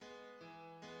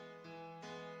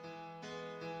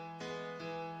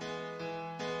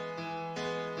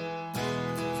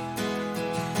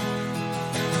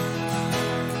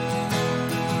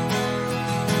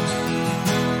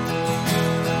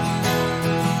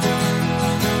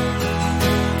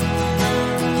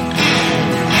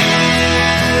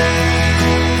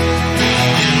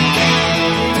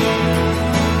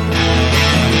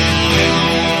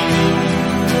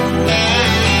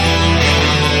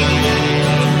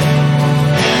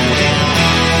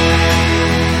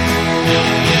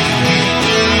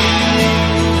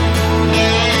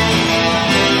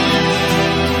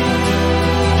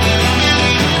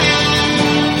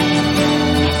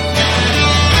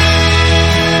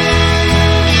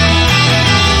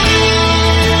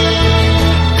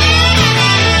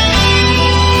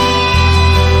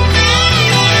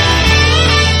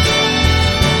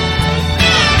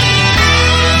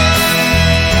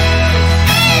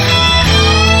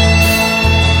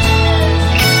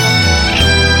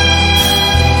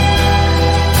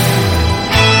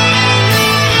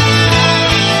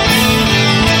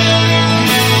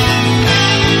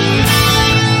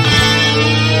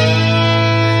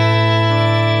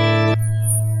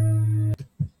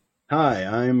Hi,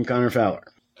 I'm Connor Fowler.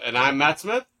 And I'm Matt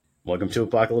Smith. Welcome to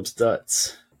Apocalypse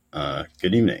Duts.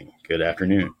 Good evening, good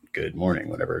afternoon, good morning,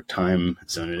 whatever time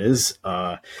zone it is.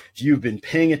 If you've been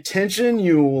paying attention,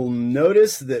 you will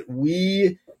notice that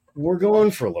we were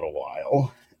gone for a little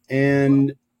while,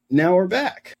 and now we're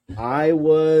back. I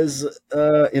was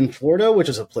in Florida, which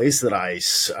is a place that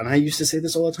and I used to say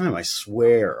this all the time, I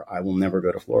swear I will never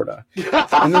go to Florida.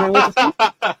 And then I went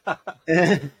to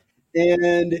Florida.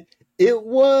 And it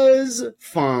was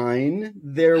fine.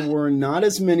 There were not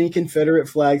as many Confederate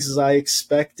flags as I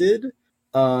expected.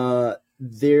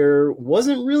 There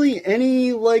wasn't really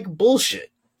any,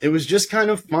 bullshit. It was just kind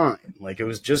of fine. It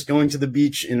was just going to the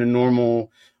beach in a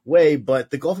normal way, but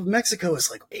the Gulf of Mexico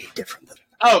is, way different than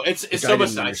it's so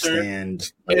much nicer.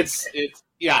 Understand.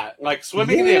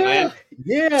 Swimming in the Atlantic.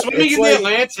 Yeah. Swimming in the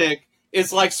Atlantic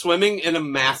is like swimming in a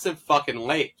massive fucking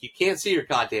lake. You can't see your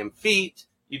goddamn feet.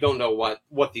 You don't know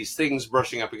what these things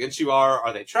brushing up against you are.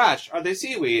 Are they trash? Are they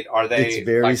seaweed? Are they? It's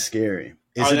very scary.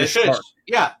 Is it a fish? shark?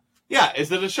 Yeah.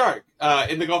 Is it a shark?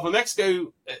 In the Gulf of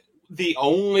Mexico, the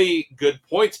only good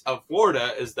point of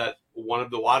Florida is that one of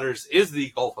the waters is the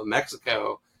Gulf of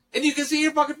Mexico, and you can see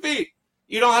your fucking feet.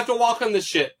 You don't have to walk on this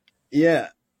shit.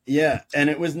 Yeah, and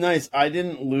it was nice. I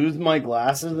didn't lose my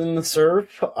glasses in the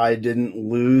surf. I didn't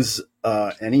lose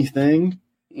anything.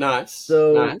 Nice.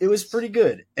 So It was pretty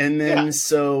good. And then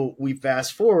So we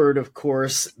fast forward, of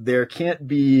course, there can't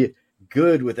be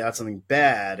good without something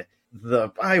bad.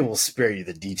 I will spare you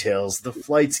the details. The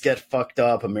flights get fucked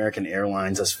up. American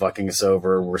Airlines is fucking us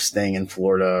over. We're staying in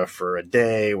Florida for a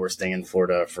day. We're staying in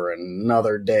Florida for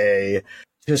another day.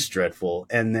 Just dreadful.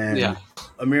 And then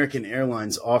American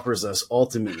Airlines offers us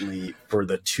ultimately for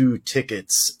the 2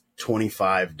 tickets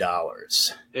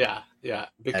 $25. Yeah.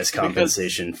 As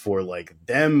compensation for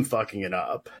them fucking it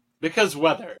up. Because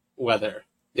weather.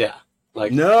 Yeah.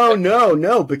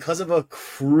 No. Because of a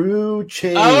crew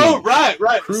change. Oh, right.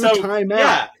 Crew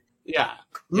timeout. Yeah.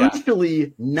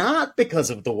 Crucially, not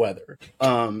because of the weather.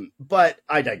 But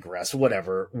I digress.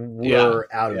 Whatever. We're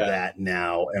out of that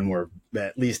now, and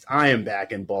at least I am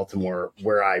back in Baltimore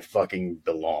where I fucking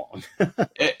belong.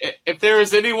 If there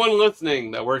is anyone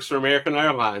listening that works for American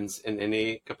Airlines in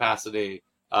any capacity,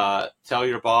 tell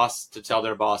your boss to tell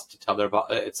their boss to tell their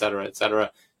boss, et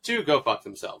cetera, to go fuck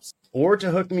themselves. Or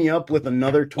to hook me up with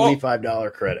another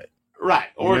 $25 credit. Right.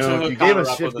 Or if you gave us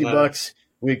 $50,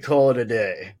 we'd call it a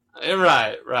day.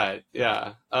 Right.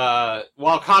 Yeah.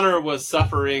 While Connor was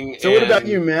suffering. So what about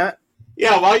you, Matt?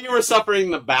 Yeah, while you were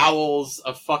suffering the bowels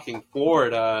of fucking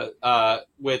Florida,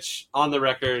 which, on the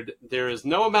record, there is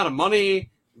no amount of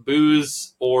money,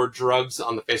 booze, or drugs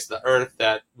on the face of the earth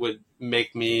that would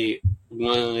make me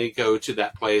willingly go to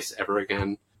that place ever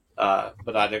again.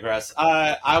 But I digress.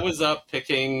 I was up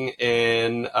picking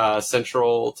in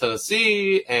Central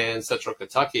Tennessee and Central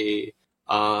Kentucky,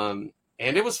 and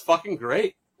it was fucking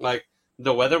great.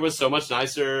 The weather was so much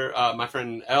nicer. My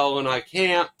friend Elle and I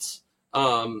camped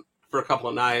for a couple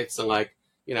of nights, and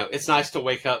it's nice to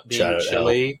wake up being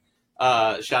chilly.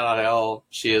 Shout out Elle.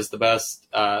 She is the best.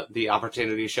 The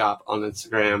Opportunity Shop on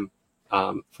Instagram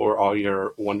for all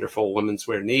your wonderful women's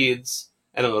wear needs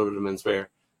and a little bit of menswear.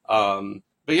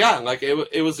 But yeah,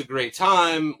 it was a great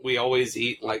time. We always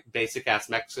eat basic ass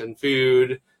Mexican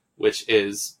food, which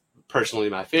is personally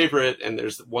my favorite. And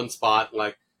there's one spot,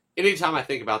 anytime I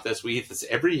think about this, we eat this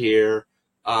every year.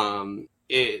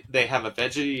 They have a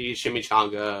veggie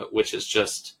chimichanga, which is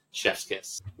just chef's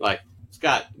kiss. It's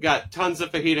got tons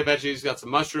of fajita veggies, got some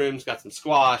mushrooms, got some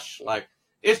squash.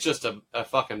 It's just a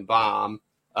fucking bomb.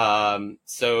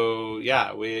 So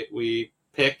yeah, we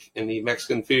pick and eat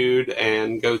Mexican food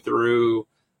and go through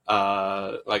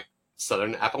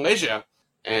Southern Appalachia.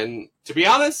 And to be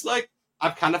honest,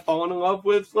 I've kind of fallen in love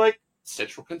with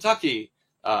Central Kentucky.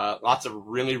 Lots of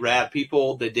really rad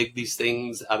people. They dig these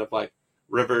things out of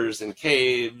rivers and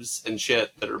caves and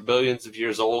shit that are billions of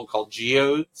years old called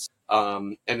geodes.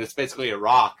 And it's basically a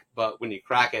rock, but when you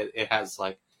crack it, it has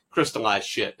crystallized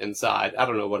shit inside. I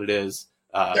don't know what it is.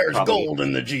 There's gold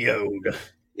in the geode.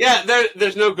 Yeah,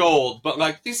 there's no gold,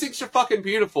 but these things are fucking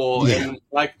beautiful. Yeah. And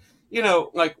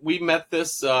we met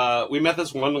this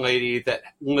one lady that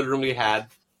literally had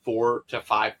 4,000 to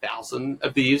 5,000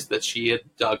 of these that she had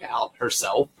dug out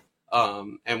herself,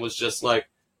 and was just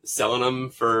selling them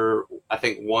for, I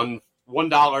think,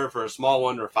 $1 for a small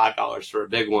one or $5 for a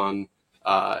big one.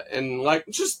 And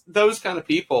just those kind of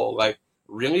people,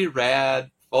 really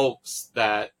rad folks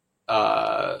that,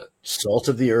 salt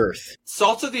of the earth,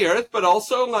 but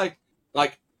also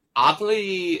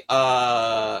oddly,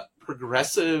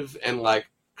 progressive and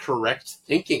correct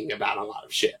thinking about a lot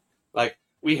of shit.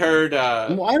 we heard.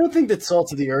 Well, I don't think that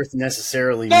salt of the earth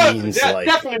necessarily means like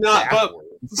definitely not. backwards.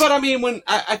 But I mean, when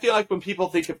I feel like when people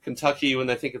think of Kentucky, when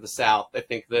they think of the South, they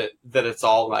think that it's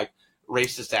all like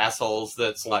racist assholes.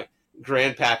 That's like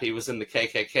Grandpappy was in the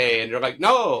KKK, and you're like,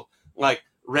 no, like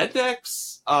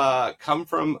rednecks come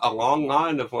from a long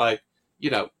line of like, you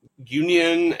know,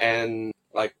 Union and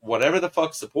like whatever the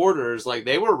fuck supporters. Like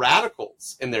they were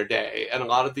radicals in their day, and a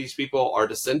lot of these people are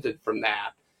descended from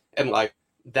that, and like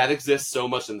that exists so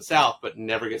much in the South, but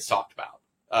never gets talked about.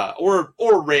 Or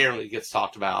rarely gets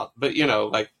talked about. But, you know,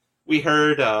 like, we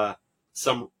heard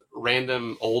some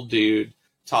random old dude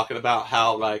talking about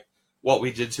how, like, what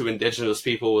we did to indigenous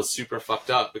people was super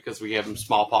fucked up because we gave them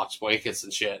smallpox blankets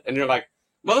and shit. And you're like,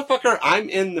 motherfucker, I'm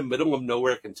in the middle of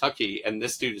nowhere, Kentucky, and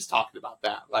this dude is talking about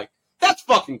that. Like, that's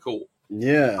fucking cool.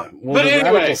 Yeah. Well, but the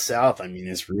anyway, radical South, I mean,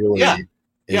 is really,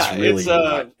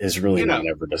 is really not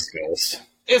ever discussed.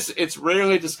 It's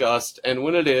rarely discussed, and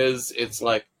when it is, it's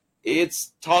like,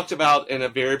 it's talked about in a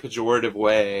very pejorative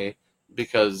way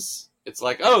because it's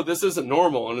like, oh, this isn't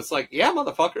normal. And it's like, yeah,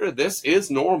 motherfucker, this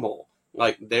is normal.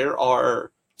 Like, there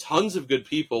are tons of good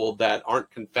people that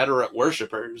aren't Confederate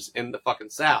worshipers in the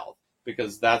fucking South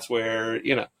because that's where,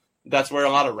 you know, that's where a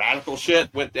lot of radical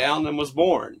shit went down and was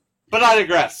born. But I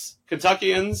digress.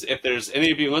 Kentuckians, if there's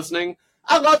any of you listening,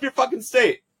 I love your fucking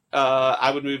state. I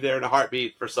would move there in a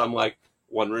heartbeat for some, like,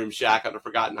 one-room shack on a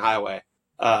forgotten highway.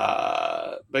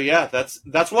 But yeah,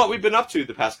 that's what we've been up to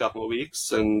the past couple of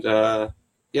weeks, and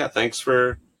yeah, thanks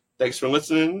for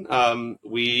listening.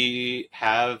 We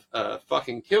have a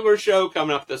fucking killer show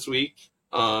coming up this week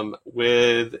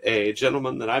with a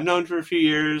gentleman that I've known for a few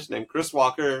years named Chris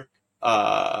Walker.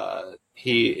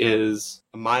 He is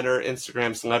a minor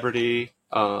Instagram celebrity.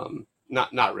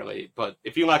 Not really, but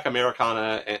if you like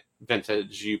Americana and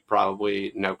vintage, you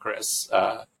probably know Chris.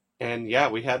 And yeah,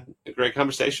 we had a great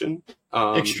conversation.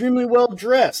 Extremely well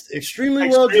dressed,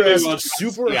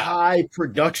 super high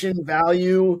production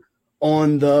value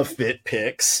on the fit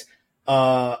pics.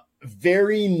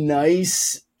 Very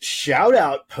nice shout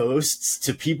out posts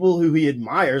to people who he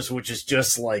admires, which is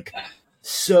just like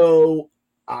so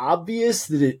obvious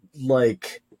that it,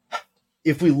 like,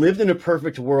 if we lived in a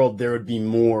perfect world, there would be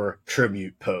more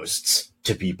tribute posts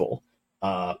to people.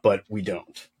 But we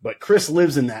don't. But Chris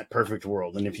lives in that perfect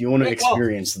world, and if you want to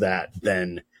experience that,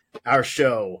 then our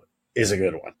show is a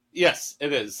good one. Yes,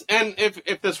 it is. And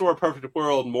if this were a perfect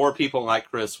world, more people like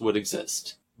Chris would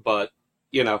exist. But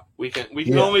you know, we can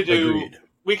only do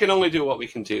what we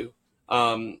can do.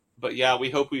 But yeah, we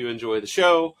hope you enjoy the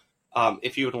show.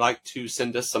 If you would like to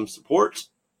send us some support,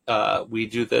 we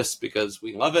do this because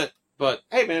we love it. But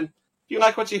hey, man, if you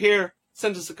like what you hear,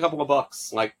 send us a couple of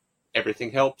bucks. Like,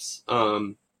 everything helps.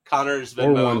 Connor's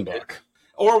Venmo.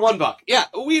 Or $1. Yeah,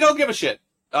 we don't give a shit.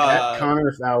 At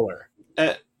Connor Fowler.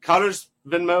 Connor's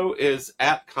Venmo is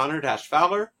at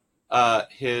Connor-Fowler.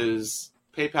 His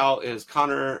PayPal is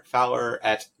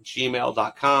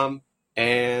connorfowler@gmail.com.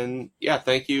 And yeah,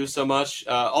 thank you so much.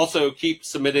 Also, keep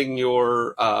submitting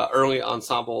your early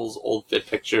ensembles, old fit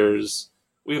pictures.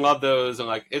 We love those, and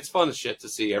like, it's fun as shit to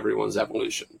see everyone's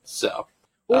evolution. So.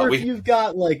 Or if you've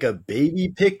got like a baby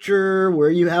picture where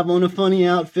you have on a funny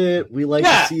outfit, we like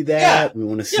to see that. We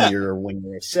want to see your when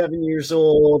you're 7 years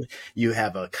old, you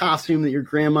have a costume that your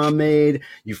grandma made.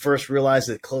 You first realized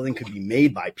that clothing could be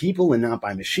made by people and not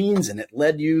by machines, and it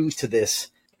led you to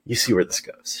this. You see where this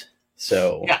goes.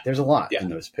 So there's a lot in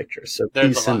those pictures. So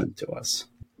please send them to us.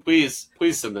 Please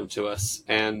send them to us.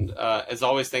 And as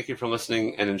always, thank you for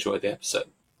listening and enjoy the episode.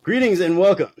 Greetings and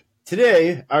welcome.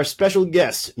 Today, our special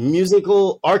guest,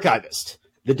 musical archivist,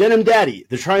 the denim daddy,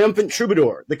 the triumphant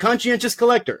troubadour, the conscientious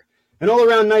collector, an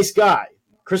all-around nice guy,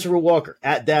 Christopher Walker,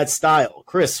 at Dad Style.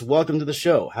 Chris, welcome to the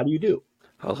show. How do you do?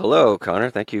 Well, hello,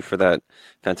 Connor. Thank you for that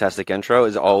fantastic intro.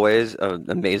 As always, an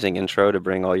amazing intro to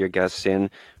bring all your guests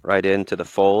right into the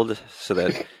fold so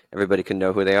that everybody can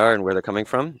know who they are and where they're coming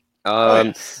from.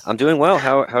 I'm doing well.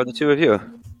 How are the two of you?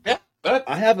 Yeah,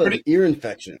 I have an ear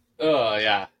infection. Oh,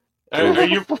 yeah.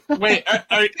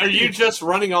 Are you just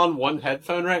running on one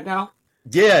headphone right now?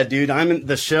 Yeah, dude, I'm in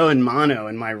the show in mono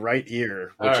in my right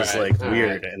ear, which is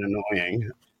weird and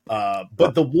annoying.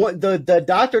 But the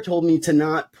doctor told me to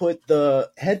not put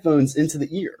the headphones into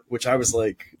the ear, which I was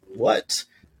like, what?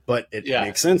 But it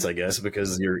makes sense, I guess,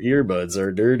 because your earbuds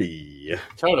are dirty.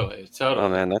 Totally. Oh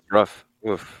man, that's rough.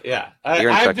 Oof. Yeah,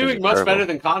 I'm doing much better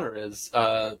than Connor is.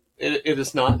 It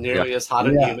is not nearly as hot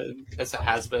and humid as it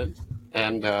has been.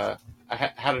 And I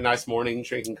had a nice morning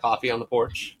drinking coffee on the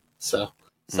porch. So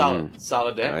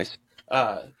solid day. Nice.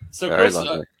 So Chris,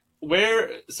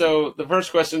 so the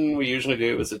first question we usually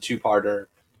do is a two-parter.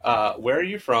 Where are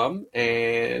you from,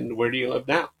 and where do you live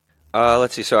now?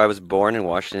 Let's see. So I was born in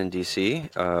Washington, D.C.,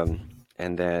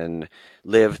 and then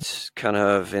lived kind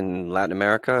of in Latin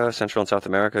America, Central and South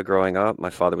America growing up.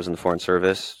 My father was in the Foreign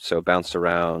Service, so bounced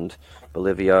around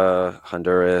Bolivia,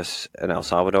 Honduras, and El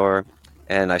Salvador.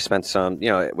 And I spent some,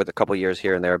 with a couple years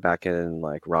here and there back in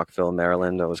like Rockville,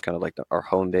 Maryland. That was kind of like our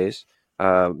home base.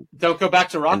 Don't go back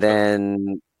to And Rockville.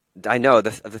 then I know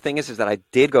the thing is that I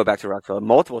did go back to Rockville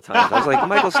multiple times. I was like,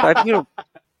 Michael Stipe,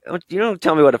 you don't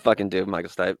tell me what to fucking do, Michael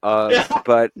Stipe.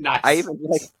 But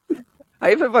Nice.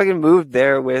 I even fucking moved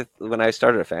there when I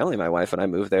started a family. My wife and I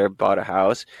moved there, bought a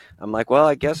house. I'm like, well,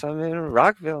 I guess I'm in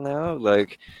Rockville now.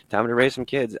 Like, time to raise some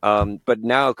kids. But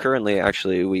now, currently,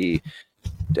 actually,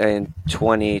 in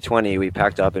 2020, we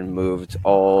packed up and moved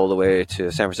all the way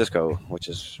to San Francisco, which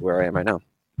is where I am right now.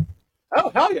 Oh,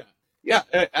 hell yeah. Yeah,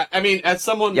 I mean, as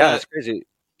someone it's crazy.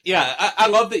 Yeah, I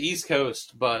love the East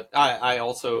Coast, but I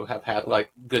also have had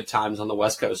like good times on the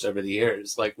West Coast over the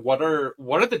years. Like, what are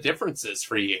the differences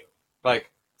for you?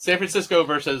 Like San Francisco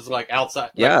versus like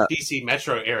outside, like DC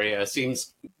metro area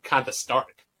seems kind of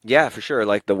stark. Yeah, for sure.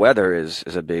 Like the weather is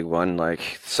a big one.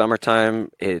 Like summertime,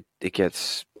 it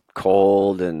gets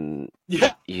cold and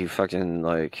you fucking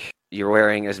like you're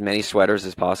wearing as many sweaters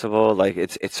as possible. Like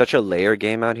it's such a layer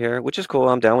game out here, which is cool.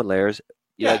 I'm down with layers.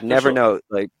 You never know.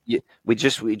 Like we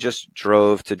just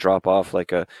drove to drop off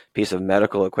like a piece of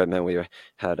medical equipment. We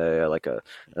had a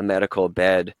medical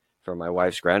bed for my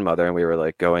wife's grandmother, and we were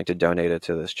like going to donate it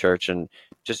to this church. And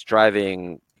just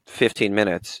driving 15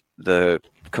 minutes, it's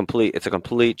a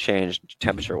complete change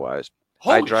temperature wise.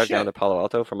 I drive down to Palo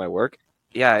Alto for my work.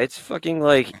 Yeah, it's fucking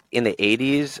like in the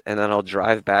 80s, and then I'll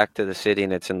drive back to the city,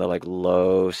 and it's in the like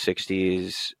low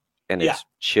 60s, and it's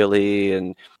chilly,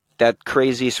 and that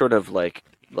crazy sort of like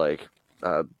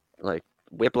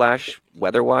whiplash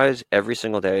weather-wise every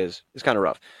single day is kind of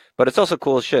rough. But it's also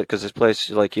cool as shit because this place,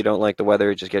 like, you don't like the weather,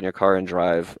 you just get in your car and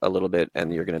drive a little bit,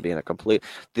 and you're going to be in a complete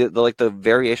the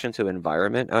variation to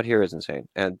environment out here is insane,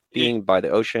 and being by the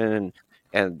ocean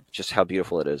and just how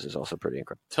beautiful it is also pretty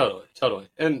incredible. Totally.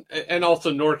 And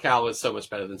also NorCal is so much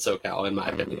better than SoCal in my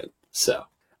opinion. So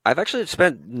I've actually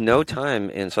spent no time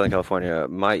in Southern California.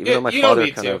 Even though my father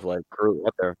kind of like grew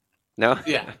up there. No?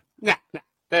 Yeah. Nah.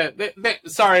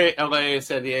 Sorry, LA,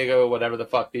 San Diego, whatever the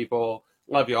fuck, people.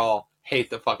 Love y'all.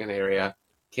 Hate the fucking area.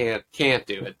 Can't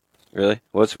do it. Really?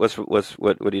 What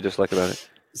do you dislike about it?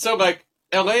 So like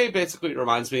LA basically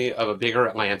reminds me of a bigger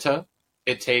Atlanta.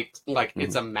 It takes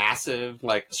it's a massive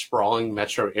sprawling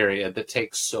metro area that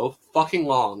takes so fucking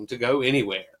long to go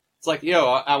anywhere. It's like,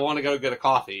 I want to go get a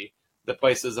coffee. The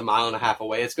place is a mile and a half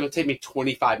away. It's going to take me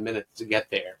 25 minutes to get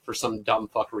there for some dumb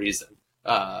fuck reason.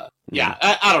 I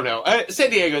don't know. San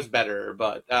Diego's better,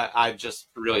 but I just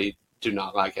really do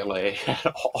not like LA at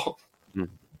all.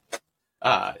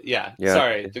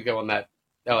 Sorry to go on that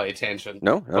LA tangent.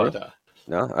 No.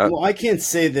 Well, I can't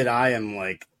say that I am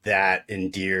like that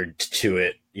endeared to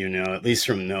it, at least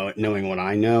from knowing what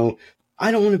I know.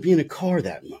 I don't want to be in a car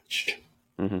that much.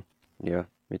 Mm-hmm. Yeah,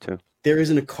 me too. There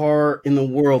isn't a car in the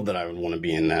world that I would want to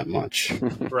be in that much.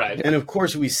 Right. And of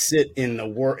course we sit in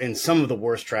in some of the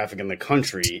worst traffic in the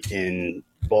country in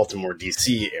Baltimore,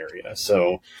 DC area.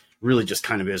 So really just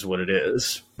kind of is what it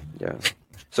is. Yeah.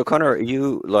 So Connor, are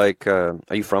you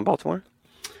from Baltimore?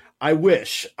 I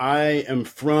wish. I am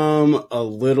from a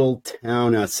little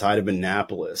town outside of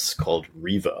Annapolis called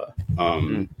Riva.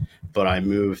 But I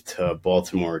moved to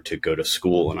Baltimore to go to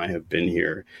school, and I have been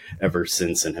here ever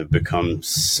since and have become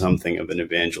something of an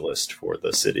evangelist for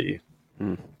the city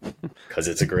because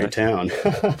it's a great town.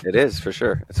 It is, for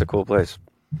sure. It's a cool place.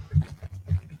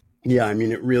 Yeah, I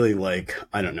mean, it really,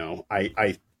 I don't know.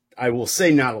 I will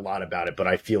say not a lot about it, but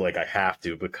I feel like I have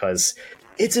to because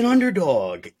it's an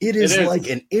underdog. It is like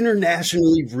an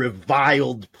internationally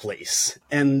reviled place,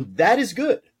 and that is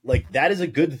good. That is a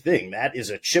good thing. That is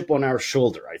a chip on our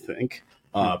shoulder, I think.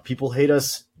 People hate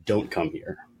us. Don't come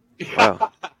here.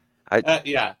 Wow. I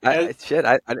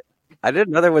didn't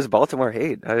know there was Baltimore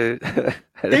hate.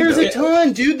 There's a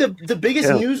ton, dude. The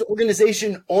biggest news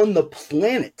organization on the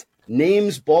planet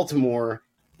names Baltimore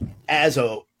as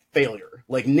a failure.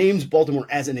 Names Baltimore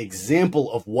as an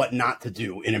example of what not to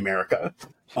do in America.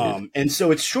 And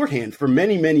so it's shorthand for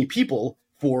many, many people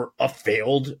for a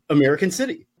failed American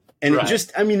city. And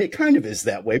it kind of is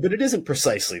that way, but it isn't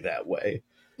precisely that way.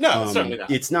 No, certainly not.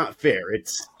 It's not fair.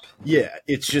 It's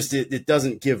just, it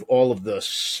doesn't give all of the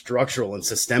structural and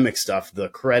systemic stuff their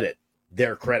credit,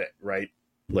 right?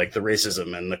 Like the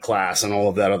racism and the class and all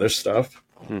of that other stuff.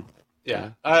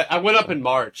 Yeah. I went up in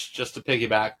March just to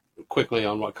piggyback quickly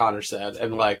on what Connor said.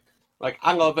 And Like,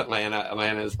 I love Atlanta.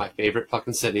 Atlanta is my favorite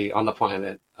fucking city on the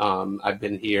planet. I've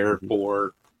been here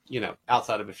for,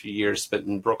 outside of a few years spent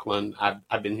in Brooklyn.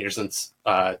 I've been here since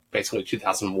basically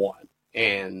 2001.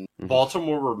 And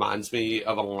Baltimore reminds me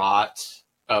of a lot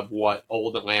of what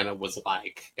old Atlanta was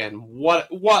like, and what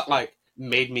like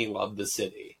made me love the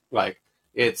city. Like,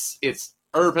 it's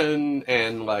urban,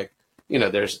 and like,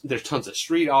 there's tons of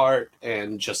street art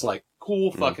and just like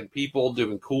cool fucking people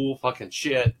doing cool fucking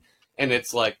shit. And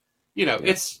it's like,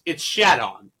 it's shat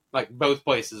on. Like, both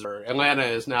places are. Atlanta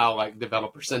is now like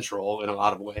developer central in a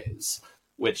lot of ways,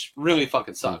 which really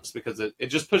fucking sucks because it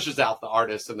just pushes out the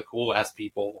artists and the cool ass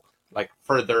people like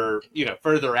further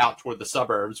out toward the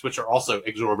suburbs, which are also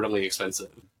exorbitantly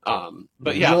expensive.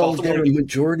 But yeah, Baltimore, they're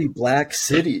majority black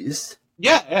cities.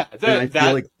 Yeah. I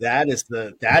feel like that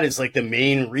is like the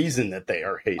main reason that they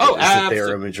are hated. Oh, is that they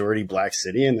are a majority black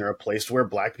city, and they're a place where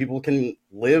black people can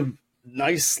live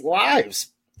nice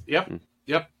lives. Yep.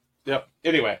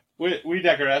 Anyway, we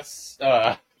digress.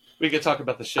 We could talk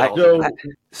about the show.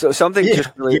 So something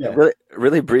just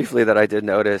really briefly that I did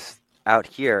notice out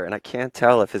here, and I can't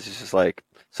tell if it's just like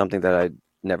something that I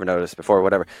never noticed before or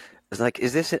whatever. It's like,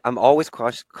 is this? I'm always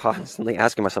constantly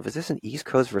asking myself, is this an East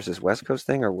Coast versus West Coast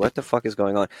thing, or what the fuck is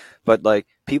going on? But like,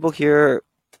 people here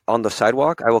on the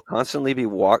sidewalk, I will constantly be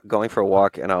going for a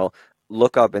walk, and I'll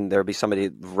look up, and there'll be somebody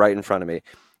right in front of me,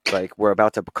 like we're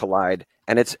about to collide,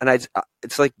 and it's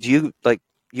like, do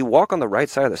you walk on the right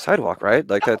side of the sidewalk, right?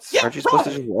 Like, aren't you supposed to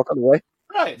just walk on the way?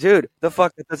 Right. Dude, the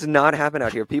fuck, that does not happen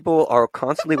out here. People are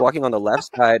constantly walking on the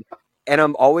left side, and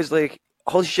I'm always like,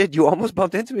 holy shit, you almost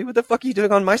bumped into me. What the fuck are you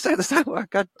doing on my side of the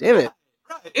sidewalk? God damn it.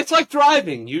 Right. It's like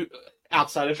driving. You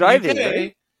outside of driving, the UK,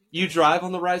 right? You drive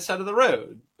on the right side of the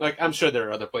road. Like, I'm sure there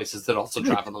are other places that also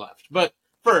drive on the left, but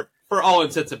for all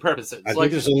intents and purposes, I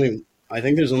think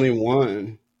there's only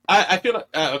one. I feel like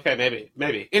okay,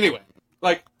 maybe. Anyway,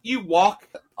 like, you walk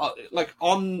like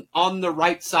on the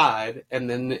right side, and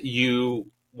then you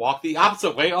walk the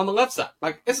opposite way on the left side.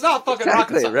 Like, it's not fucking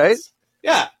rocket science, right?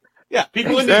 Yeah.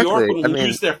 People in New York would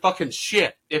lose their fucking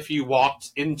shit if you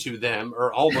walked into them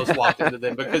or almost walked into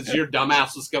them because your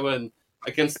dumbass was going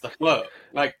against the flow.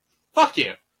 Like, fuck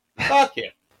you. Yeah,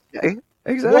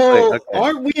 exactly. Well,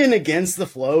 aren't we an against the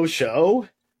flow show?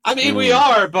 I mean, we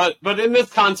are, but in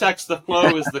this context, the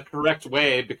flow is the correct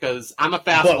way because I'm a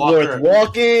fast walker. But with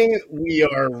walking, we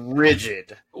are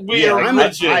rigid. We are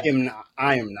rigid.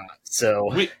 I am not.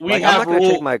 So we like, have I'm not going to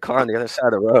take my car on the other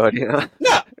side of the road,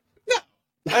 No.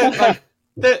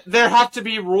 There have to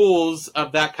be rules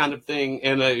of that kind of thing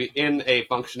in a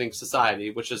functioning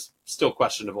society, which is still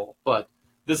questionable. But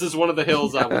this is one of the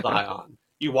hills I will die on.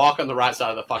 You walk on the right side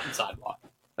of the fucking sidewalk.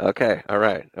 Okay, all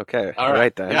right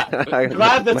then. Yeah.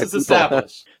 Glad this is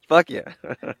established. Fuck yeah.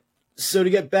 So to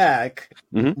get back,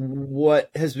 what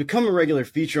has become a regular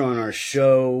feature on our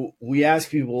show, we ask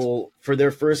people for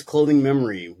their first clothing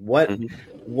memory. What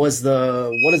is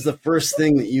the first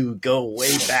thing that you go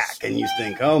way back and you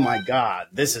think, oh my God,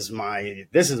 this is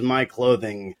my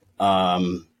clothing,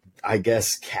 I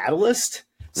guess, catalyst?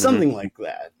 Something like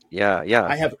that. Yeah.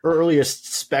 I have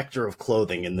earliest specter of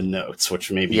clothing in the notes,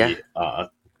 which maybe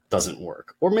doesn't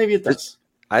work. Or maybe it does.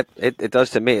 It does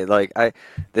to me. Like,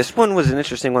 this one was an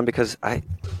interesting one because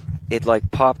it like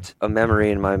popped a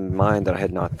memory in my mind that I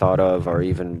had not thought of or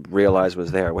even realized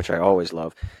was there, which I always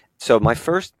love. So my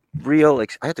first real,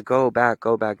 I had to go back,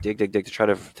 dig to try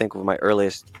to think of my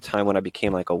earliest time when I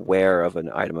became like aware of an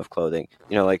item of clothing.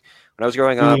 Like when I was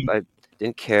growing up, I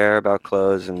didn't care about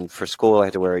clothes, and for school I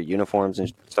had to wear uniforms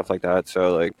and stuff like that.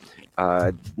 So like,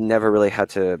 never really had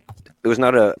to. It was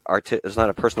not a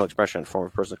personal expression, form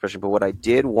of personal expression. But what I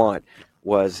did want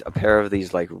was a pair of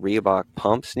these like Reebok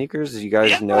pump sneakers. Do you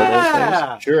guys know those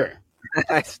things? Sure.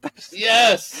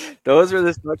 Yes. Those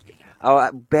were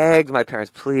I begged my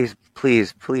parents, please,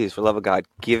 for love of God,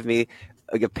 give me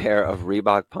like a pair of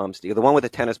Reebok pumps. The one with the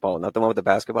tennis ball, not the one with the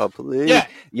basketball, please. Yeah.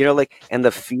 And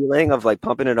the feeling of like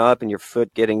pumping it up and your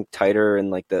foot getting tighter,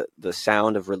 and like the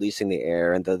sound of releasing the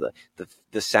air, and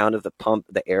the sound of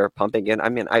the air pumping in. I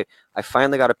mean, I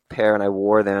finally got a pair, and I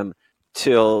wore them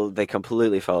till they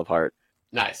completely fell apart.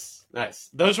 Nice.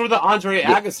 Those were the Andre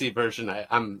Agassi version.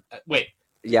 Wait.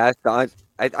 Yeah,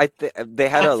 they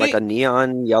had a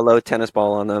neon yellow tennis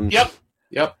ball on them.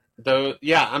 Yep. Though,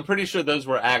 yeah, I'm pretty sure those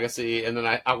were Agassi, and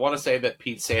then I want to say that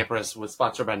Pete Sampras was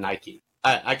sponsored by Nike.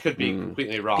 I could be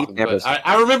completely wrong, but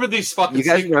I remember these fucking. You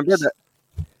guys remember that?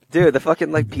 Dude, the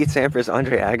fucking like Pete Sampras,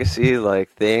 Andre Agassi like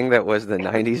thing that was the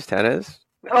 '90s tennis.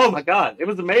 Oh my God, it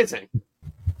was amazing. It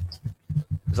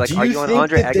was like, are you on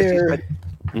Andre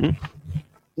Agassi's?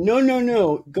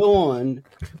 No. Go on.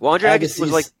 Well, Andre Agassi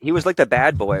Agassi's- was like the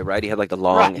bad boy, right? He had like the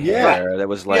long hair that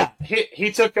was like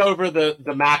he took over the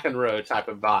McEnroe type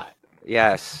of vibe.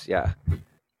 yes, yeah.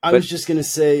 I was just gonna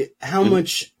say how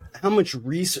much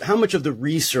of the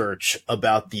research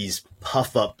about these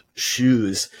puff up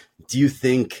shoes do you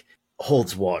think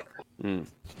holds water?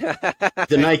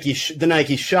 The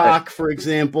Nike Shock, for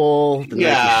example, Nike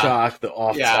Shock, the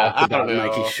off-top about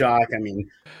Nike Shock. I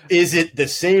mean, is it the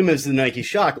same as the Nike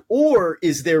Shock, or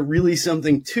is there really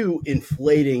something to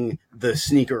inflating the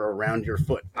sneaker around your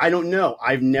foot? I don't know.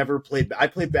 I played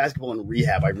basketball in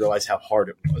rehab. I realized how hard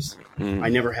it was. I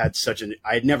had never had such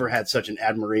an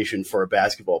admiration for a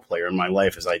basketball player in my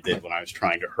life as I did when I was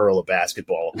trying to hurl a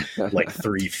basketball like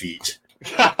 3 feet.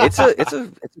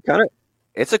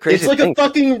 It's a crazy It's like thing. a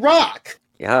fucking rock.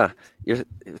 Yeah, you're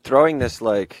throwing this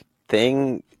like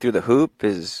thing through the hoop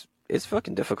it's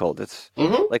fucking difficult. It's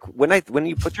like when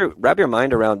you wrap your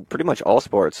mind around pretty much all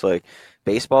sports, like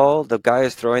baseball, the guy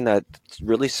is throwing that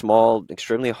really small,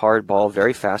 extremely hard ball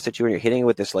very fast at you, and you're hitting it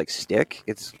with this like stick.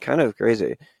 It's kind of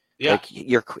crazy. Yeah, like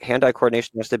your hand-eye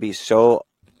coordination has to be so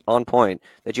on point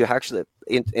that you actually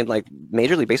in like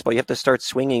Major League Baseball, you have to start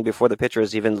swinging before the pitcher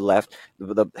has even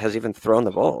thrown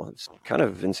the ball. It's kind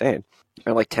of insane.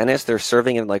 And like tennis, they're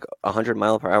serving in like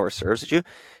 100-mile-per-hour serves at you.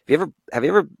 Have you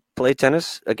ever played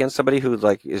tennis against somebody who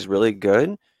like is really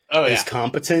good? Oh yeah, is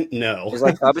competent? No, is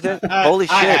like competent. Holy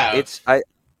shit!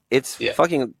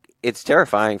 It's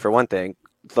terrifying for one thing.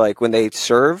 Like when they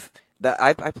serve, that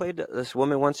I played this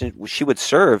woman once, and she would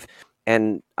serve.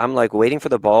 And I'm like waiting for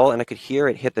the ball, and I could hear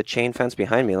it hit the chain fence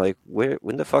behind me. Like, when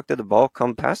the fuck did the ball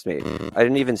come past me? I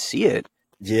didn't even see it.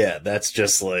 Yeah, that's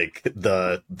just like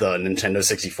the Nintendo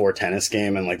 64 tennis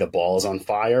game, and like the ball is on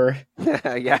fire.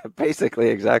 Yeah, basically,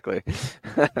 exactly.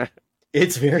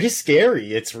 It's very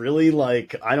scary. It's really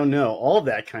like, I don't know, all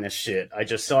that kind of shit. I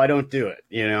don't do it,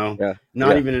 you know? Yeah.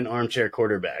 Not even an armchair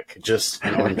quarterback, just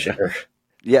an armchair.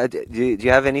 Yeah, do you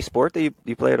have any sport that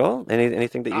you play at all?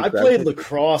 Anything that you? I played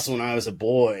lacrosse when I was a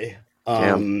boy,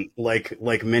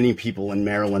 like many people in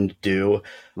Maryland do.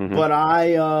 But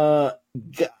I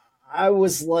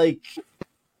was like,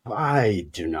 I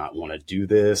do not want to do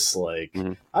this. Like,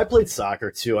 I played soccer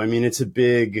too. I mean, it's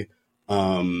big,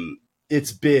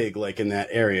 like in that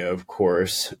area, of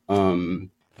course.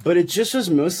 But it just was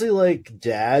mostly like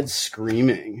dad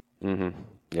screaming.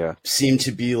 Yeah, seemed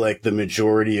to be like the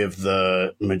majority of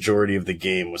the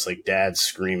game was like dad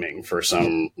screaming for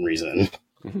some reason.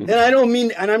 And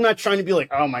I'm not trying to be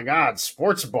like, oh my God,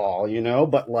 sports ball, you know,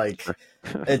 but like,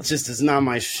 it just is not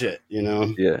my shit, you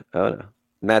know? Yeah. Oh no.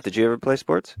 Matt, did you ever play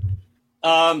sports?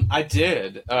 I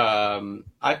did.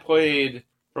 I played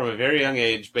from a very young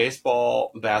age,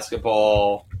 baseball,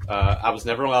 basketball. I was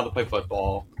never allowed to play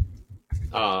football.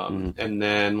 And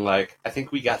then like, I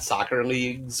think we got soccer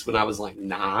leagues when I was like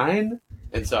 9.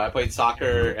 And so I played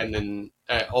soccer and then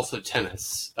also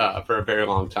tennis, for a very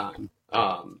long time.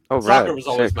 Soccer was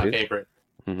always my favorite.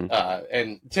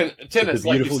 And tennis,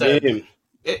 like you said,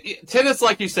 tennis,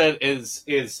 like you said,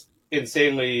 is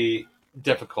insanely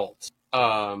difficult.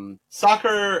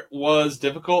 Soccer was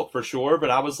difficult for sure, but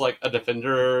I was like a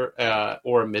defender,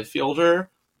 or a midfielder.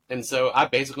 And so I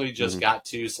basically just got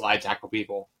to slide tackle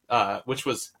people. Which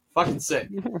was fucking sick.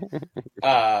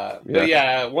 But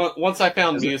yeah, once I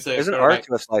found music, there's an art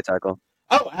to a slide tackle.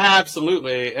 Oh,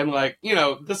 absolutely. And like, you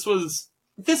know, this was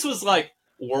like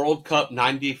World Cup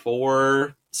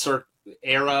 '94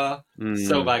 era.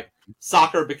 So like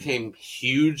soccer became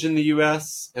huge in the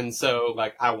US, and so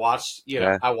like I watched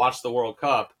the World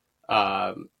Cup,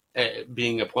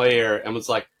 being a player, and was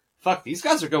like, fuck, these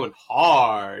guys are going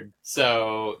hard.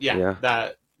 So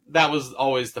that was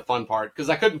always the fun part, because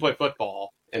I couldn't play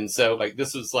football. And so, like,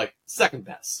 this was, like, second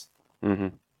best.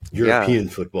 European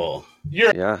football.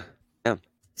 Yeah.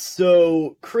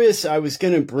 So, Chris, I was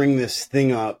going to bring this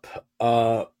thing up.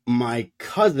 My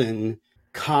cousin,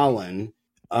 Colin,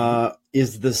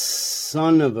 is the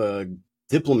son of a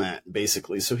diplomat,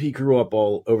 basically. So he grew up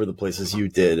all over the place as you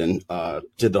did, and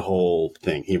did the whole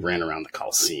thing. He ran around the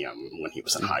Coliseum when he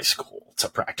was in high school to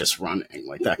practice running,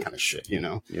 like that kind of shit, you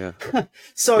know? Yeah.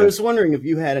 So I was wondering if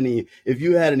you had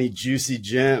any juicy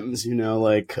gems, you know,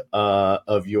 like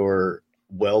of your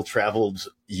well-traveled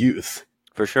youth.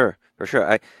 For sure.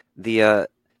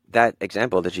 That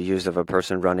example that you used of a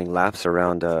person running laps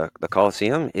around the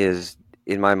Coliseum is,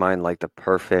 in my mind, like the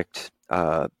perfect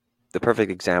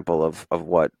example of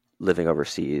what living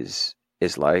overseas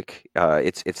is like.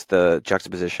 It's the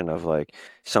juxtaposition of like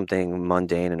something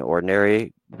mundane and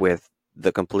ordinary with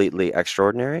the completely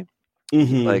extraordinary.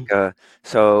 Like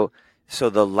so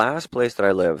the last place that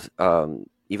I lived,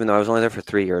 even though I was only there for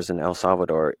 3 years in El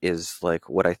Salvador, is like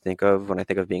what I think of when I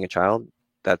think of being a child.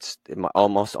 That's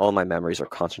almost all my memories are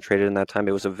concentrated in that time.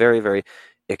 It was a very, very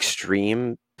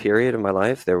extreme period of my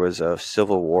life. There was a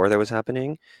civil war that was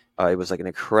happening. It was like an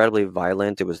incredibly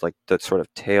violent. It was like the sort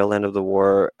of tail end of the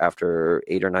war after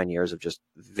 8 or 9 years of just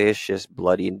vicious,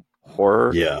 bloody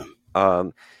horror. Yeah.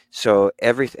 So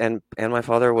and my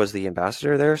father was the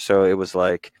ambassador there, so it was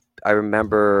like I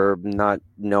remember not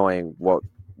knowing what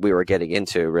we were getting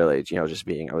into really, just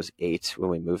I was 8 when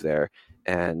we moved there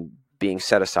and being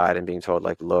set aside and being told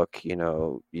like, look,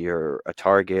 you're a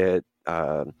target.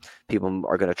 People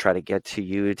are going to try to get to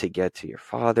you to get to your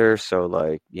father. So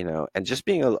like, and just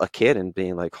being a kid and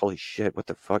being like, holy shit, what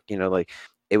the fuck, like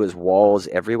it was walls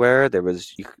everywhere. There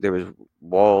was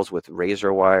walls with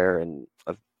razor wire and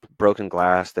broken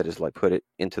glass that is like put it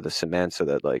into the cement so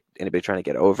that like anybody trying to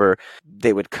get over,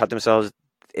 they would cut themselves.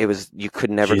 You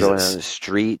could never go in on the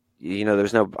street.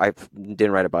 I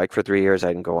didn't ride a bike for 3 years. I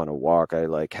didn't go on a walk. I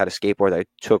like had a skateboard that I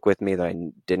took with me that I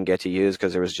didn't get to use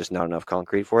because there was just not enough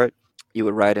concrete for it. You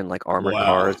would ride in like armored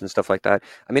cars and stuff like that.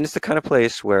 I mean, it's the kind of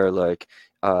place where like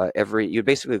you'd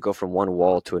basically go from one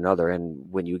wall to another, and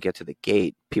when you get to the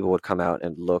gate, people would come out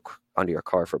and look under your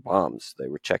car for bombs. They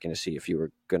were checking to see if you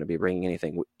were going to be bringing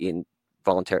anything in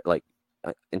voluntary, like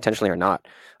intentionally or not.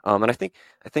 And I think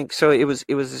so. It was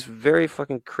this very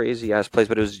fucking crazy ass place,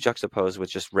 but it was juxtaposed with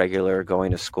just regular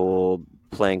going to school,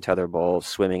 playing tetherball,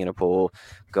 swimming in a pool,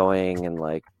 going and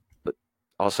like, but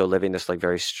also living this like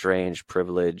very strange,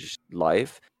 privileged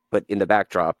life. But in the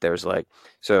backdrop, there's like,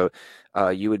 so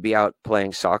you would be out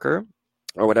playing soccer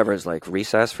or whatever is like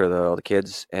recess for all the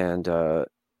kids, and there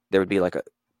would be like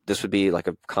this would be like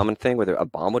a common thing where a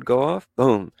bomb would go off,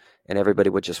 boom, and everybody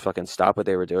would just fucking stop what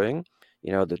they were doing.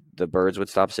 The birds would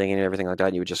stop singing and everything like that.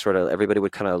 And you would just everybody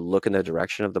would kind of look in the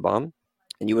direction of the bomb,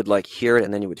 and you would like hear it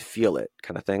and then you would feel it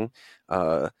kind of thing.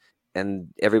 And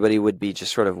everybody would be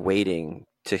just sort of waiting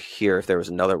to hear if there was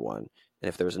another one. And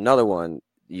if there was another one,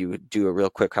 you would do a real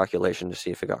quick calculation to see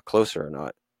if it got closer or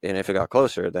not. And if it got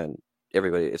closer, then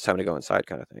it's time to go inside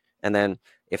kind of thing. And then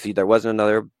if there wasn't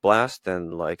another blast,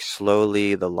 then like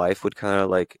slowly the life would kind of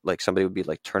like somebody would be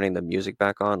like turning the music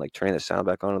back on, like turning the sound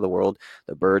back on to the world.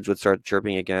 The birds would start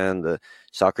chirping again. The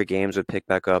soccer games would pick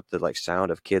back up. The like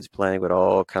sound of kids playing would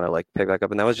all kind of like pick back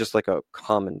up. And that was just like a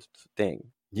common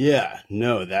thing. Yeah,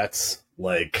 no, that's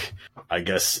like, I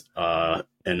guess, an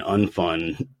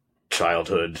unfun child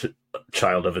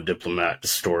of a diplomat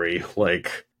story.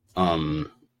 Like,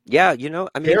 yeah, I mean,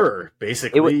 terror,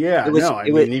 basically.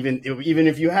 Even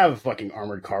if you have a fucking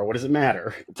armored car, what does it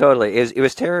matter? Totally. It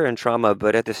was terror and trauma,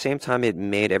 but at the same time, it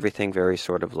made everything very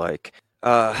sort of like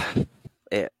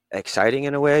exciting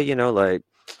in a way, how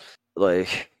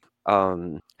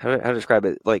to describe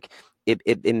it? Like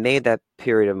it made that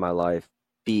period of my life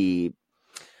be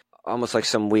almost like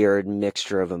some weird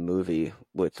mixture of a movie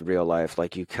with real life.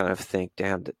 Like you kind of think,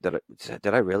 damn, did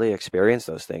I really experience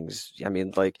those things? I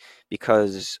mean, like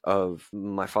because of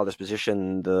my father's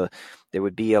position, there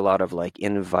would be a lot of like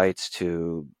invites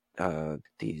to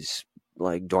these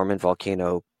like dormant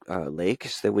volcano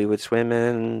lakes that we would swim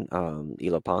in,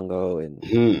 Ilopango and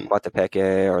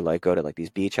Coatepeque, or like go to like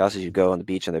these beach houses. You go on the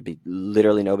beach and there'd be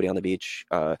literally nobody on the beach.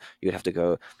 You'd have to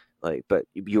go but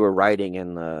you were riding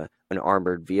in an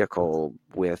armored vehicle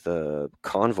with a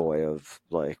convoy of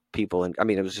like people, and I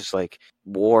mean it was just like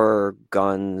war,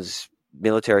 guns,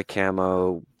 military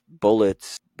camo,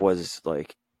 bullets, was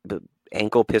like the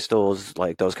ankle pistols,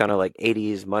 like those kind of like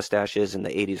 80s mustaches and the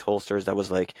 80s holsters. That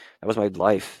was my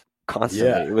life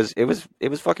constantly. Yeah. It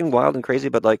was fucking wild and crazy.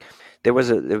 But like there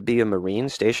would be a Marine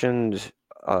stationed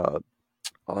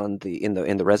in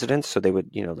the residence, so they would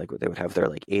they would have their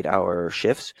like 8-hour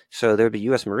shifts, so there would be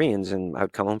U.S. Marines, and I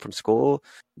would come home from school,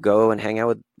 go and hang out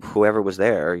with whoever was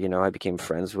there. I became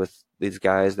friends with these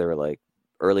guys. They were like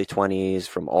early 20s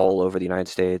from all over the United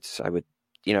States. I would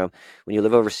when you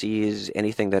live overseas,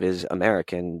 anything that is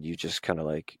American, you just kind of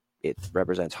like, it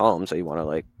represents home, so you want to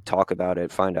like talk about it,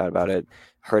 find out about it.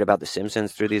 Heard about the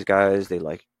Simpsons through these guys. They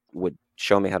like would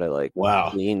show me how to like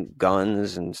clean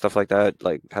guns and stuff like that,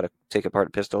 like how to take apart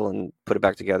a pistol and put it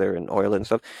back together and oil it and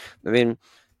stuff. I mean,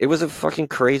 it was a fucking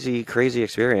crazy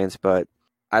experience, but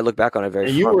I look back on it very.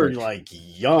 And you were like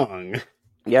young.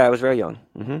 Yeah, I was very young.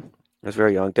 I was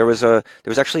very young. There was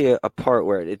actually a part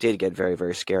where it did get very,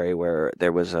 very scary, where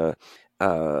there was where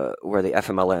the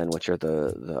FMLN, which are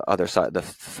the other side,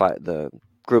 the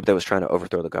group that was trying to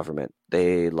overthrow the government,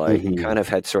 they like kind of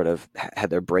had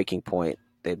their breaking point.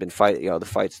 They'd been fighting,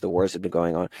 the wars had been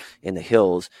going on in the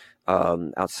hills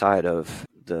outside of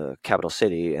the capital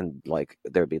city, and like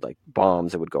there'd be like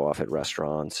bombs that would go off at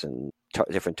restaurants and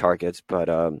different targets, but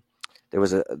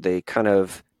they kind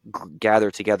of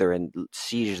gathered together and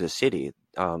sieged the city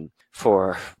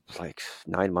for like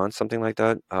 9 months, something like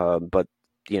that. But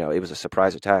it was a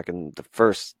surprise attack, and the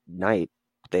first night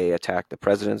they attacked the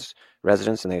president's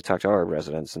residence and they attacked our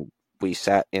residence, and we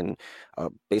sat in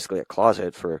basically a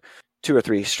closet for 2 or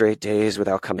 3 straight days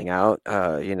without coming out.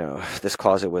 This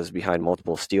closet was behind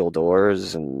multiple steel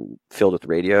doors and filled with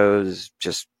radios,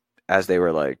 just as they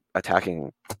were like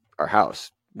attacking our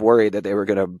house, worried that they were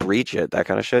going to breach it, that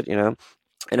kind of shit, And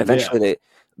eventually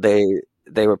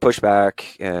they were pushed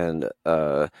back, and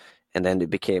then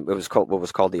it was called what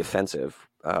was called the offensive,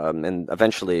 and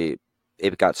eventually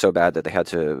it got so bad that they had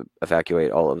to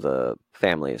evacuate all of the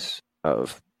families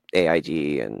of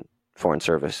AID and Foreign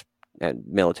Service and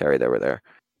military that were there.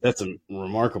 That's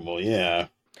remarkable. Yeah.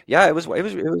 Yeah, it was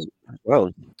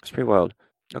wild. It's pretty wild.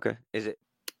 Okay, is it?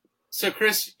 So,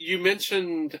 Chris, you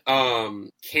mentioned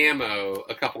camo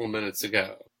a couple of minutes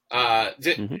ago.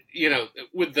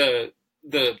 With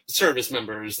the service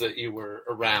members that you were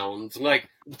around, like,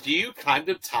 do you kind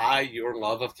of tie your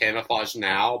love of camouflage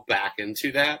now back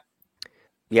into that?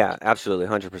 Yeah, absolutely,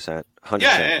 100%, 100%.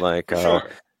 Yeah, like, sure.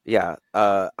 Yeah,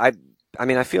 I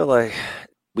mean, I feel like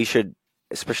we should,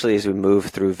 especially as we move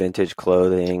through vintage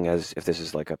clothing, as if this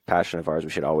is like a passion of ours, we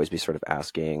should always be sort of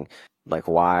asking, like,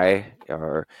 why,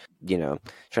 or, trying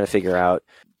to figure out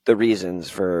the reasons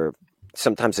for,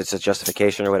 sometimes it's a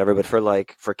justification or whatever, but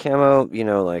for camo,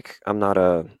 like, I'm not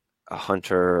a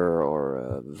hunter or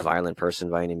a violent person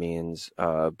by any means,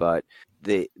 but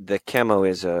the camo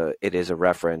is a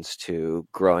reference to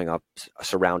growing up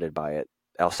surrounded by it.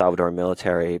 El Salvador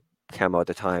military camo at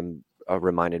the time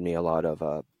reminded me a lot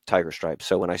of tiger stripe.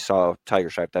 So when I saw tiger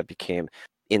stripe, that became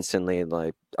instantly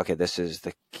like, okay, this is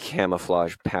the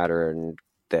camouflage pattern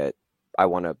that I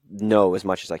want to know as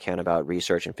much as I can about,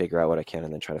 research and figure out what I can,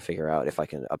 and then try to figure out if I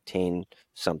can obtain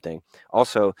something.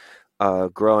 Also,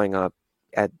 growing up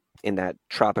in that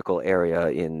tropical area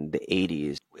in the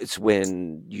 80s, it's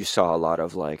when you saw a lot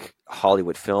of like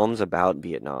Hollywood films about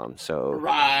Vietnam. So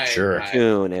right, sure.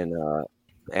 Platoon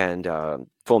and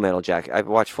Full Metal Jacket. I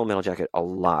watched Full Metal Jacket a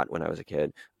lot when I was a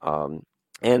kid.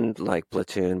 And like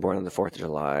Platoon, Born on the 4th of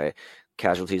July,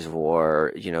 Casualties of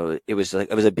War, it was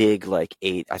a big like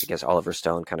 8, I think, as Oliver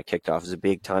Stone kind of kicked off, it was a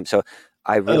big time. So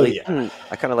I really,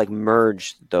 I kind of like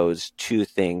merged those two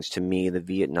things. To me, the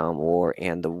Vietnam War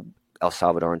and the El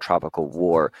Salvadoran Tropical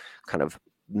War kind of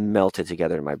melted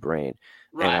together in my brain.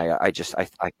 Right.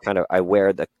 And I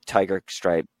wear the tiger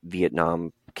stripe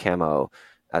Vietnam camo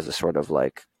as a sort of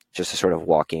like, just a sort of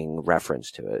walking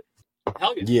reference to it.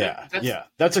 Hell yeah.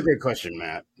 That's a great question,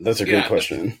 Matt. That's a great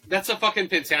question. That's a fucking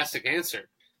fantastic answer.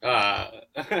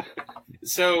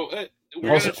 So we're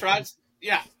going to try.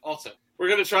 Yeah, also. We're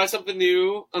going to try something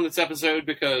new on this episode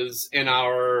because in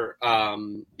our,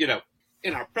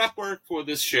 in our prep work for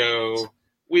this show,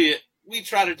 we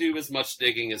try to do as much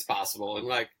digging as possible. And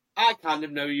like, I kind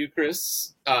of know you,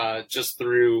 Chris, just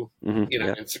through,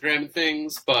 Instagram and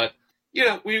things. But,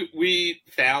 we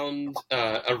found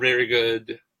a very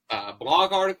good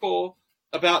blog article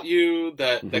about you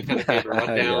that kind of gave a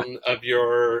rundown of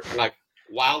your like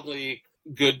wildly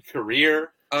good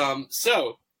career.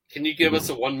 So can you give us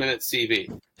a 1-minute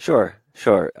CV? Sure.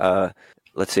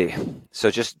 Let's see.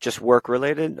 So just work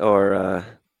related or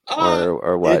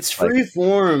what? It's free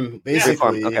form,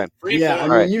 basically. Okay. I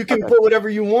mean, you can put whatever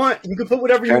you want. You can put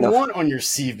whatever you want on your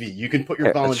CV. You can put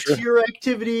your volunteer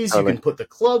activities. You can put the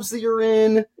clubs that you're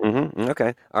in. Mm-hmm.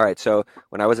 Okay. All right. So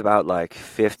when I was about like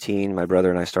 15, my brother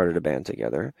and I started a band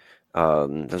together.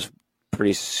 It was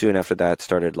pretty soon after that,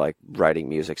 started like writing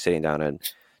music, sitting down and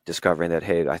discovering that,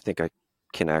 hey, I think I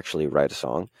can actually write a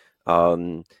song.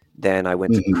 Then I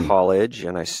went to college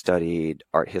and I studied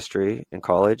art history in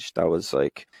college. That was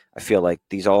like, I feel like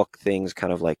these all things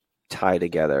kind of like tie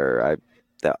together.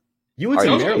 You went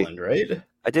to Maryland, right?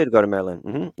 I did go to Maryland.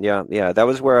 Mm-hmm. Yeah. That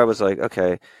was where I was like,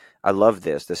 okay, I love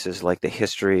this. This is like the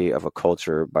history of a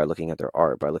culture by looking at their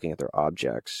art, by looking at their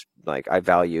objects. Like, I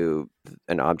value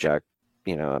an object.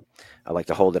 I like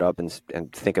to hold it up and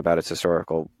think about its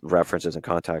historical references and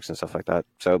context and stuff like that.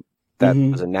 So that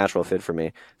was a natural fit for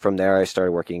me. From there, I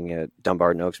started working at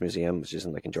Dunbar and Oaks Museum, which is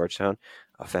in Georgetown,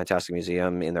 a fantastic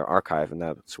museum, in their archive, and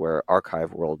that's where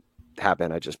Archive World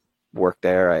happened. I just worked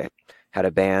there. I had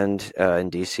a band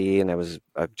in DC, and it was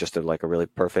just a really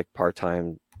perfect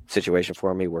part-time situation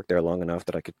for me. Worked there long enough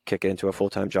that I could kick it into a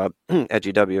full-time job at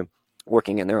GW,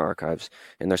 working in their archives,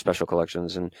 in their special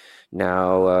collections. And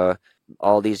now,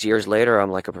 all these years later,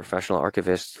 I'm like a professional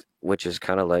archivist, which is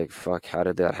kind of like, fuck, how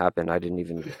did that happen? I didn't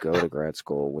even go to grad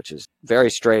school, which is very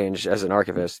strange as an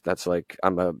archivist. That's like,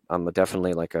 I'm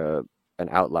definitely like a an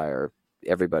outlier.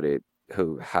 Everybody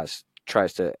who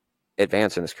tries to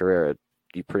advance in his career,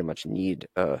 you pretty much need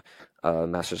a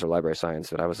master's of library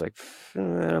science. But I was like, I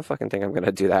don't fucking think I'm going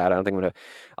to do that. I don't think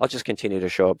I'll just continue to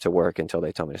show up to work until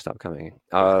they tell me to stop coming.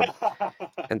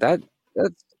 And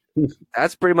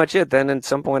that's pretty much it. Then at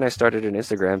some point I started an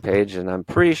Instagram page, and I'm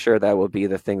pretty sure that will be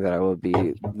the thing that I will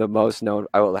be the most known.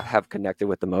 I will have connected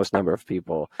with the most number of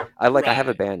people. I have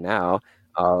a band now,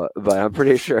 but I'm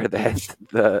pretty sure that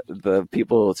the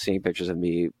people seeing pictures of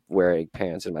me wearing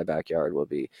pants in my backyard will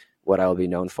be what I will be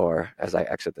known for as I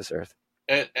exit this earth.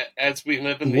 As we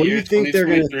live in the What do year you think they're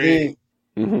going to think?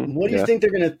 Mm-hmm. What do you think they're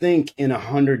going to think in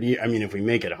 100 years? I mean, if we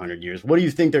make it 100 years, what do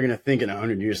you think they're going to think in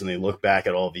 100 years when they look back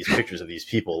at all these pictures of these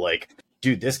people? Like,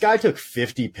 dude, this guy took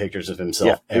 50 pictures of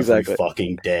himself every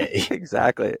fucking day.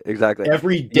 Exactly.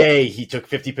 Every day he took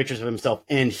 50 pictures of himself,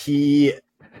 and he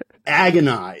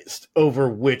agonized over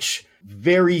which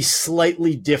very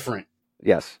slightly different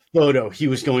photo he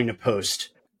was going to post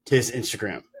to his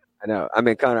Instagram. I know. I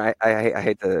mean, Connor, I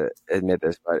hate to admit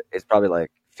this, but it's probably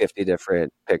like 50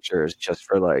 different pictures just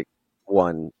for like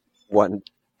one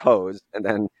pose, and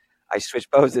then I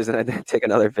switch poses, and I then take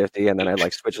another 50, and then I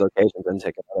like switch locations and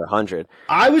take another 100.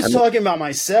 I was talking about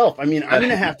myself. I mean, I'm going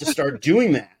to have to start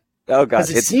doing that. Oh god,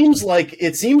 because it seems like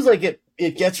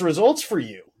it gets results for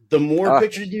you. The more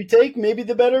pictures you take, maybe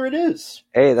the better it is.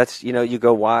 Hey, that's you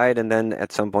go wide, and then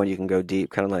at some point you can go deep,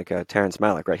 kind of like Terrence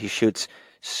Malick, right? He shoots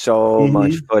so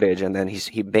much footage, and then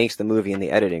he makes the movie in the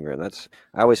editing room.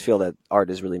 I always feel that art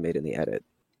is really made in the edit.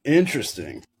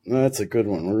 Interesting. That's a good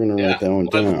one. We're gonna write that one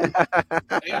down.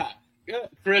 Yeah.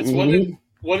 Chris,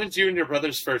 what did you and your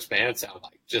brother's first band sound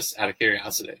like? Just out of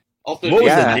curiosity. What was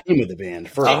the name of the band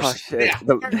first? Oh shit! Yeah.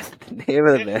 The name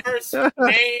of the band. First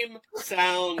name,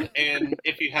 sound, and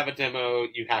if you have a demo,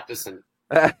 you have to send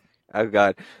it. Oh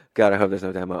God, I hope there's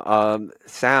no demo.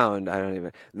 Sound, I don't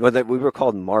even. Well, we were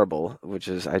called Marble, which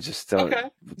is I just don't.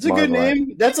 Okay, it's a good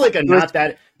name. That's like a not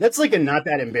that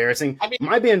embarrassing. I mean,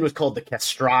 my band was called the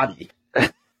Castrati.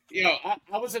 I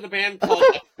was in a band called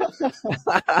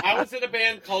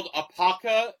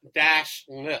Apaka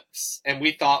Lips, and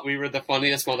we thought we were the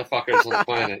funniest motherfuckers on the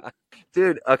planet.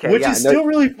 Dude, okay, which is still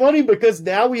really funny because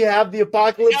now we have the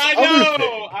apocalypse. I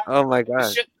know. Oh my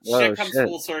god! Shit comes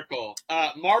full circle.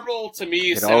 Marble to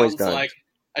me sounds like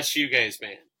a shoegaze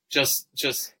band. Just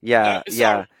shoegaze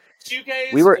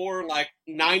or like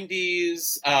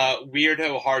 90s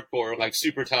weirdo hardcore, like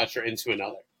Super Touch or Into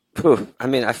Another. I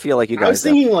mean, I feel like you guys. I was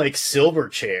thinking like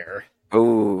Silverchair.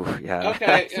 Oh, yeah.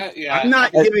 Okay, yeah. I'm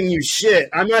not giving you shit.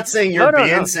 I'm not saying your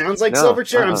band sounds like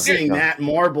Silverchair. I'm saying that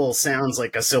Marble sounds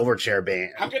like a Silverchair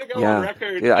band. I'm going to go on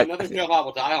record. Another hill I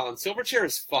will die on. Silverchair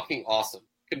is fucking awesome.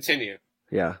 Continue.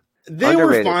 Yeah. They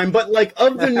were fine, but like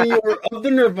of the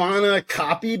Nirvana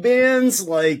copy bands,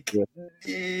 like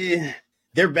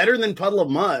they're better than Puddle of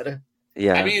Mud.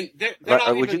 Yeah. I mean, they're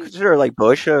not would you consider like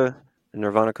Bush a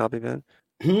Nirvana copy band?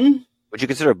 Would you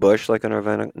consider Bush like a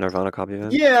Nirvana copy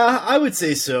band? Yeah, I would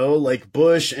say so. Like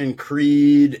Bush and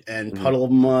Creed and Puddle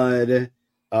of Mud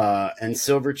and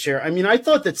Silverchair. I mean, I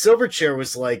thought that Silverchair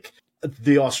was like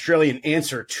the Australian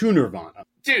answer to Nirvana.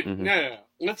 Dude, no.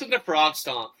 Listen to Frog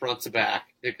Stomp front to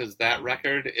back, because that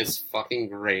record is fucking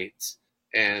great.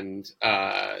 And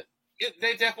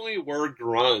they definitely were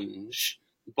grunge,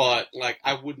 but like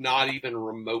I would not even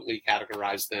remotely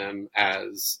categorize them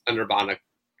as a Nirvana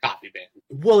copy band.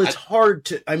 Well, it's hard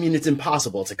to. I mean, it's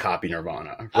impossible to copy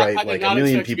Nirvana, right? Like a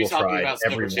million people tried,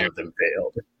 every one of them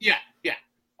failed. Yeah.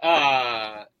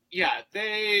 I'm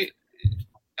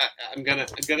gonna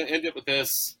end it with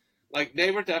this. Like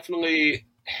they were definitely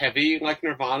heavy like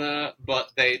Nirvana,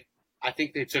 but I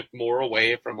think they took more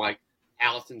away from like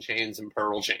Alice in Chains and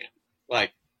Pearl Jam.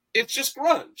 Like it's just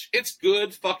grunge. It's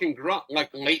good fucking grunge,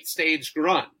 like late stage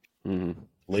grunge.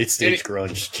 Late stage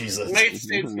grunge, Jesus. Late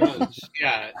stage grunge.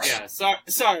 Yeah.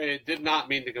 Sorry, did not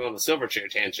mean to go on the Silverchair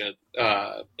tangent.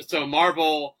 So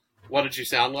Marble, what did you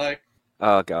sound like?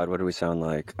 Oh God, what do we sound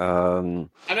like? I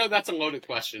know that's a loaded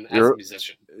question as a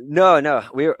musician. No,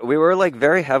 we were like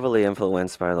very heavily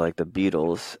influenced by like the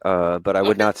Beatles, but I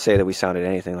would not say that we sounded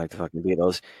anything like the fucking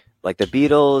Beatles. Like the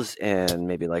Beatles and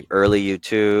maybe like early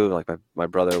U2. Like my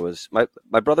brother was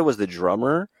the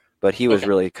drummer, but he was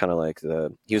really kind of like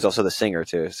he was also the singer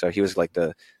too. So he was like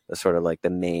the sort of like the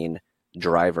main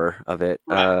driver of it.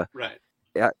 Right.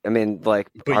 Yeah, I mean like.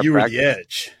 But you were the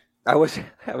edge. I was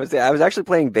actually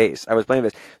playing bass. I was playing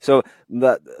bass. So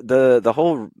the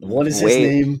whole what is his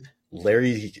name?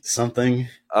 Larry something.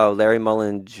 Oh, Larry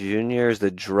Mullen Jr. is the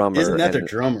drummer. Isn't that the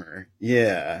drummer?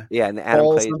 Yeah. Yeah, and Adam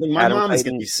Clayton. My mom is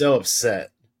gonna be so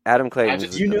upset. Adam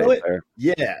Clayton. You know it? Player.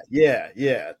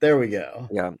 Yeah. There we go.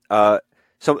 Yeah.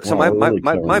 So Wow, my, we're my, really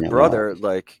my, my covering a brother, lot.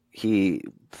 like, he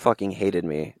fucking hated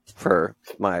me for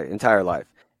my entire life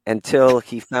until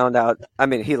he found out. I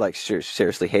mean, he like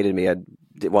seriously hated me. I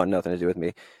want nothing to do with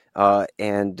me.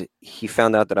 And he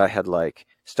found out that I had like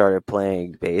started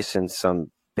playing bass in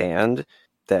some band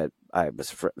that I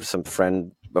was some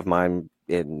friend of mine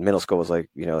in middle school was like,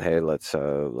 hey, let's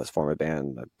form a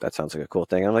band. That sounds like a cool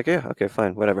thing. I'm like, yeah, okay,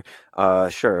 fine, whatever.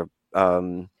 Sure.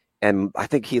 And I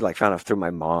think he like found out through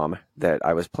my mom that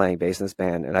I was playing bass in this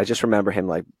band, and I just remember him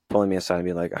like pulling me aside and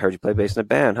being like, "I heard you play bass in a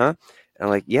band, huh?" And I'm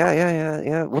like,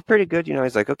 "Yeah. We're pretty good,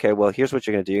 He's like, "Okay, well, here's what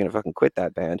you're gonna do. You're gonna fucking quit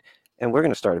that band, and we're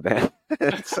gonna start a band."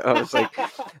 So I was like,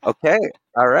 "Okay,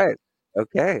 all right, That's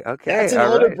okay, an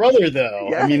all older right, brother, though. I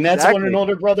yeah, mean, that's what an exactly,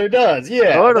 older brother does. Yeah,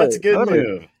 that's a totally, good totally,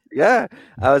 move. yeah."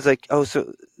 I was like, "Oh,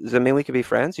 so does that mean we could be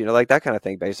friends? Like that kind of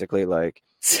thing, basically, like."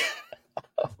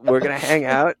 We're gonna hang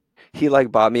out. He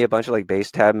like bought me a bunch of like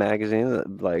bass tab magazines,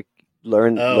 like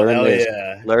learn Oh, learn hell this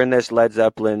yeah. learn this Led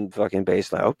Zeppelin fucking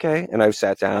bass line. Okay, and I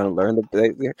sat down and learned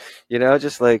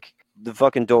just like the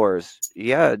fucking Doors.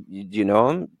 Yeah, you know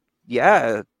them?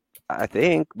 Yeah, I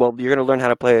think. Well, you're gonna learn how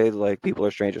to play like People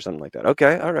Are Strange or something like that.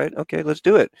 Okay, all right, okay, let's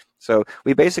do it. So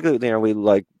we basically, we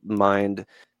like mined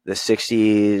the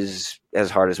 '60s as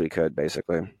hard as we could,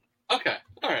 basically. Okay,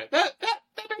 all right, that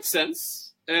makes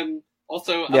sense. And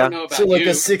also, I Yeah. don't know So, about like a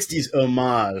you. 60s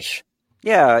homage.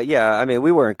 Yeah. I mean,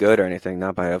 we weren't good or anything,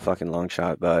 not by a fucking long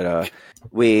shot, but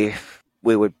we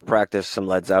would practice some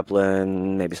Led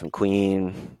Zeppelin, maybe some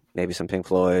Queen, maybe some Pink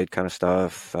Floyd kind of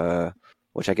stuff,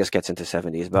 which I guess gets into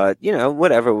 '70s. But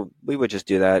whatever, we would just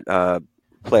do that.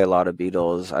 Play a lot of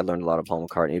Beatles. I learned a lot of Paul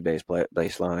McCartney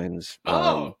bass lines.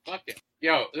 Oh, fuck it.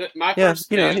 Yo, my Yeah, first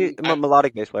he band.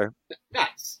 melodic bass player.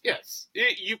 Nice, yes.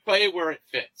 You play where it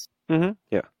fits.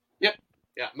 Yeah. Yep.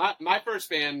 Yeah, my first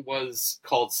band was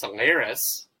called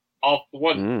Solaris.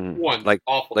 One Like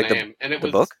awful like name, and it the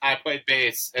was book. I played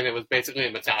bass, and it was basically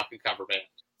a Metallica cover band.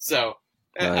 So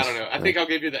I Nice, don't know. I think I'll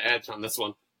give you the edge on this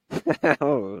one.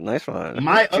 Oh, nice one.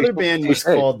 My other band was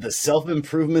Touche. called The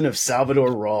Self-Improvement of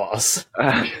Salvador Ross,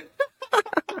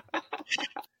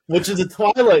 which is a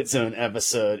Twilight Zone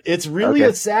episode. It's really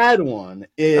Okay. a sad one.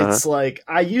 It's like,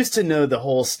 I used to know the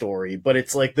whole story, but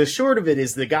it's like the short of it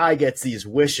is the guy gets these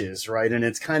wishes, right? And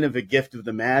it's kind of a gift of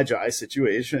the Magi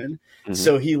situation.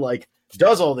 So he like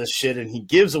does all this shit and he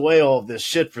gives away all of this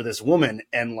shit for this woman,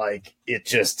 and like it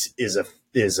just is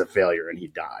a failure and he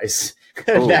dies.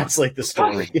 And that's like the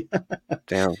story.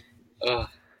 Damn.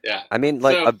 Yeah. I mean,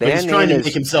 like So- a But he's band trying name to is.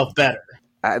 make himself better.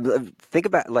 Think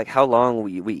about like how long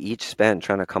we each spent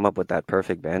trying to come up with that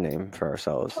perfect band name for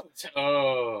ourselves.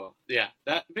 Oh, yeah.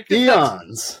 That because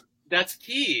Eons. that's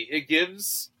key. It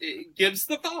gives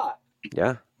the vibe.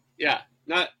 Yeah. Yeah.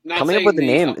 Not Coming up saying with the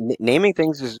name, naming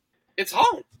things is. It's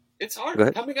hard. It's Go hard.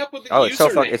 ahead. Coming up with the Oh, it's so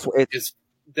fucking. username is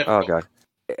difficult. Oh god.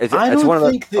 It's I one don't of the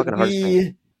think that fucking hardest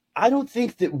things. I don't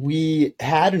think that we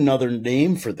had another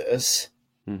name for this.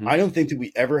 I don't think that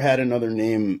we ever had another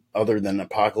name other than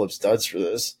Apocalypse Duds for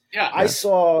this. Yeah. I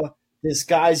saw this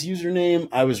guy's username.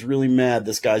 I was really mad.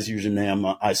 This guy's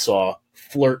username, I saw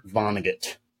Flirt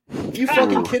Vonnegut. Are you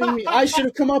fucking kidding me? I should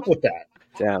have come up with that.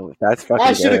 Damn, that's fucking.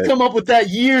 I should have come up with that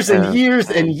years and years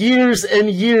and years and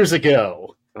years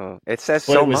ago. Oh, it says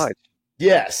But so it was- much.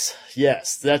 Yes,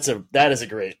 that is a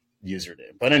great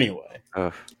username. But anyway,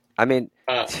 I mean,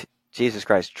 Jesus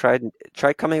Christ!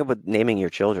 Try coming up with naming your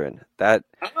children. That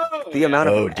the amount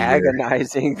Oh, of dear.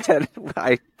 agonizing that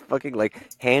I fucking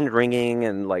like hand wringing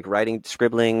and like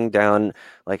scribbling down,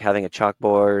 like having a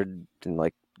chalkboard and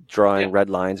like drawing red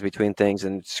lines between things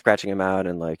and scratching them out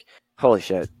and like holy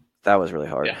shit, that was really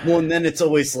hard. Yeah. well, and then it's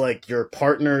always like your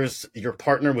partner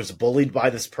was bullied by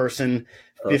this person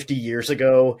 50 years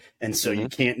ago, and so you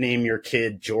can't name your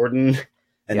kid Jordan,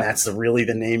 and that's really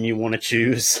the name you want to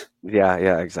choose.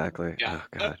 Yeah, exactly. Yeah.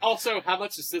 Oh, God. Also, how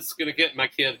much is this going to get my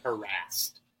kid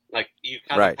harassed? Like you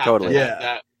kind Right, of have totally. to have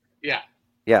that. Yeah.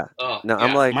 Yeah. Oh, No, yeah.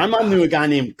 I'm like My mom knew a guy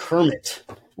named Kermit.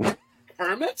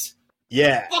 Kermit.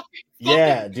 Yeah,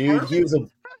 Fucking dude. Kermit? He was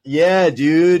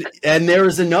dude. And there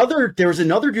was another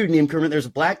dude named Kermit. There's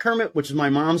a black Kermit, which is my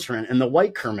mom's friend, and the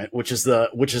white Kermit, which is the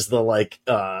like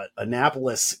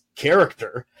Annapolis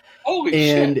character. Holy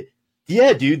And shit!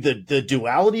 yeah, dude, the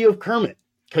duality of Kermit,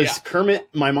 because Kermit,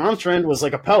 my mom's friend, was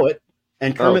like a poet,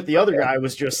 and Kermit, the other guy,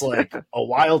 was just like a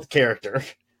wild character.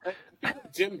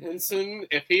 Jim Henson,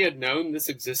 if he had known this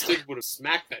existed, would have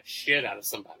smacked the shit out of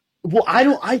somebody. Well,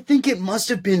 I think it must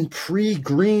have been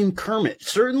pre-Green Kermit,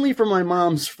 certainly for my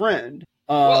mom's friend,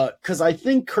 because I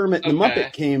think Kermit the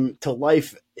Muppet came to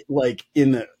life like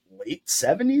in the late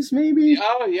 70s, maybe.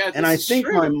 Oh yeah, and I think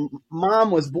true. my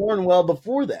mom was born well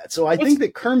before that. So I think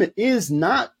that Kermit is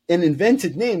not an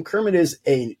invented name. Kermit is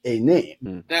a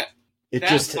name. It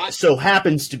just so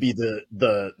happens to be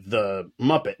the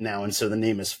Muppet now, and so the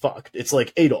name is fucked. It's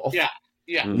like Adolf.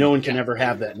 Yeah. No one can ever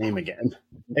have that name again,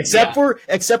 except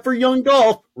for young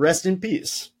Dolph. Rest in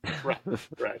peace.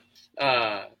 Right.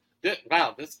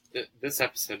 Wow, this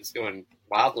episode is going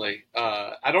wildly.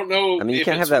 I don't know. I mean, you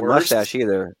can't have that mustache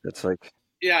either. It's like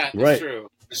True.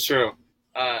 It's true.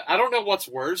 I don't know what's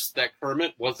worse, that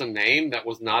Kermit was a name that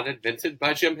was not invented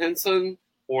by Jim Henson,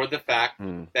 or the fact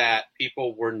that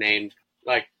people were named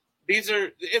like.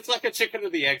 It's like a chicken or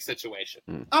the egg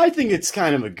situation. I think it's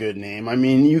kind of a good name. I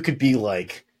mean, you could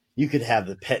have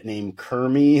the pet name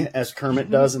Kermie, as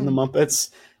Kermit does in the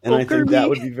Muppets, and I think that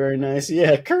would be very nice.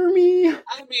 Yeah, Kermie.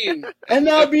 I mean, and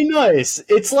that would be nice.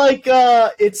 It's like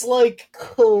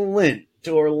Clint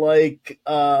or like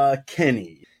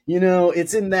Kenny. You know,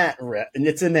 it's in that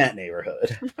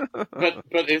neighborhood.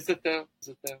 But is it though?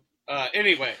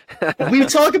 Anyway, we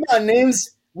talk about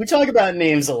names. We talk about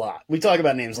names a lot. We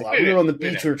were on the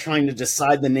beach. We were trying to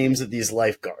decide the names of these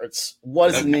lifeguards.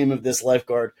 What is the name of this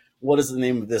lifeguard? What is the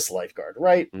name of this lifeguard?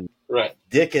 Right? Right.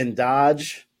 Dick and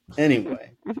Dodge.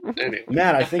 Anyway.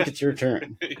 Matt, I think it's your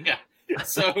turn. Yeah.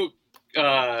 So,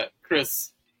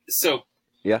 Chris,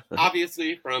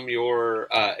 obviously from your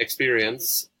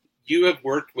experience, you have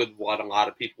worked with what a lot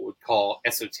of people would call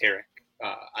esoteric,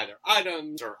 either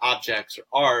items or objects or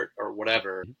art or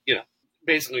whatever, you know.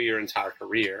 Basically your entire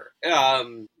career.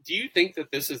 Do you think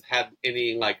that this has had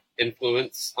any like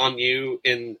influence on you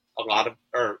in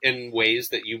in ways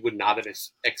that you would not have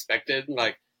expected,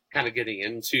 like kind of getting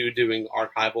into doing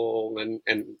archival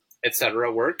and et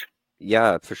cetera work?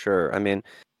 Yeah, for sure. I mean,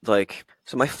 like,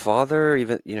 so my father,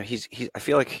 even, you know, he's I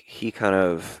feel like he kind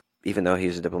of, even though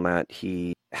he's a diplomat,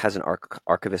 he has an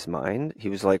archivist mind. He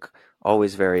was like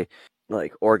always very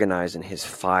like organized in his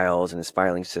files and his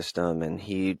filing system, and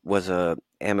he was a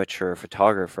amateur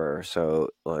photographer, so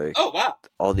like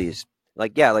all these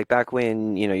like back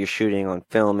when, you know, you're shooting on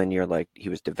film and you're like, he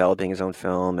was developing his own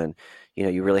film, and you know,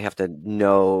 you really have to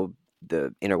know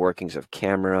the inner workings of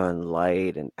camera and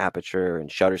light and aperture and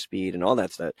shutter speed and all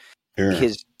that stuff. Sure.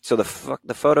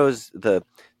 The photos, the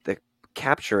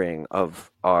capturing of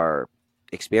our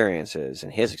experiences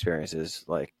and his experiences,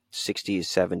 like 60s,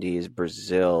 70s,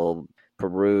 Brazil,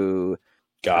 Peru,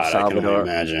 God, Salvador. I can only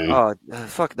imagine. Oh,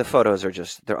 the photos are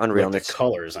they're unreal. Like the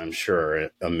colors, I'm sure,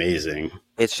 amazing.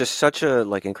 It's just such a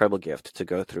like incredible gift to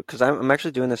go through, because I'm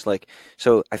actually doing this like,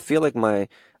 so I feel like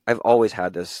I've always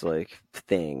had this like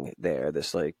thing there,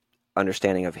 this like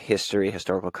understanding of history,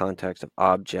 historical context of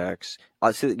objects.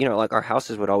 So, you know, like our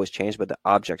houses would always change, but the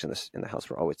objects in the house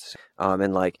were always the same.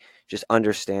 And like just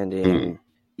understanding,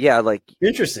 like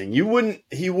interesting.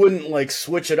 He wouldn't like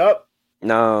switch it up.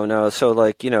 No. So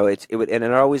like, you know, it would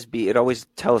always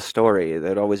tell a story.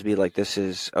 It'd always be like,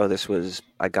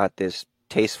 I got this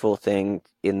tasteful thing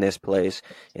in this place,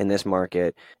 in this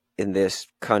market, in this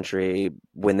country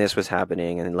when this was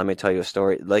happening, and let me tell you a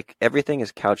story. Like everything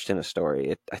is couched in a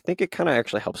story. I think it kind of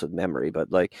actually helps with memory,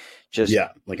 but like just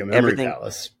like a memory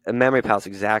palace. A memory palace,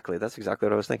 exactly. That's exactly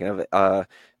what I was thinking of.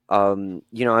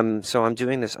 You know, I'm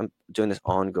doing this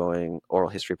ongoing oral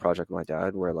history project with my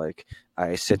dad, where like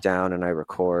I sit down and I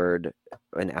record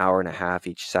an hour and a half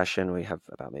each session. We have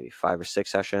about maybe 5 or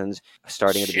 6 sessions.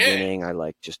 Starting at the beginning, I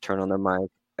like just turn on the mic.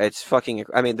 It's fucking,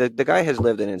 I mean, the guy has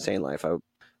lived an insane life.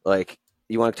 Like,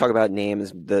 you want to talk about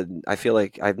names, I feel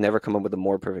like I've never come up with a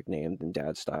more perfect name than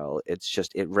Dad's style. It's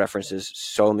just, it references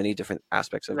so many different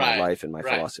aspects of my life and my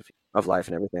philosophy of life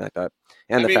and everything like that.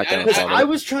 And I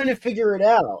was trying to figure it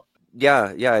out.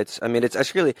 Yeah. It's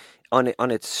actually on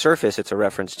its surface, it's a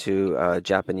reference to a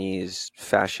Japanese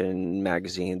fashion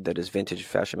magazine that is vintage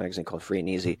fashion magazine called Free and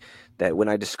Easy. That when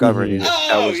I discovered it,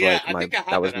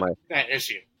 that was my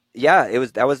issue. Yeah,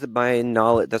 that was my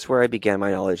knowledge. That's where I began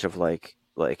my knowledge of like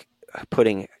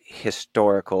putting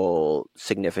historical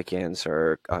significance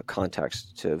or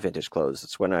context to vintage clothes.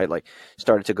 That's when I like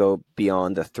started to go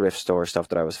beyond the thrift store stuff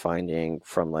that I was finding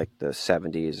from like the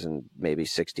 70s and maybe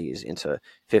 60s into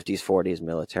 50s, 40s,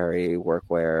 military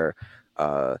workwear,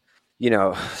 you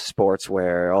know,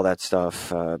 sportswear, all that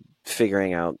stuff,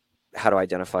 figuring out how to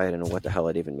identify it and what the hell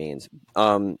it even means.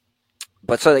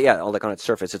 But so yeah, like on its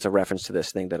surface, it's a reference to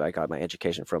this thing that I got my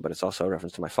education from, but it's also a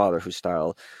reference to my father, whose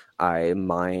style I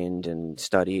mined and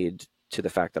studied, to the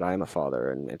fact that I'm a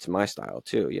father, and it's my style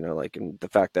too, you know, like, and the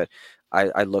fact that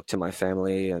I look to my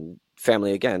family, and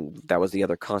family, again, that was the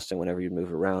other constant. Whenever you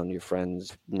move around, your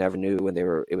friends never knew when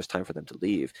it was time for them to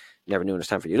leave, never knew when it was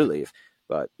time for you to leave.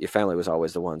 but your family was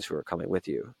always the ones who were coming with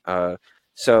you.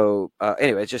 So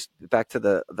anyway, just back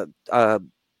to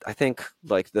I think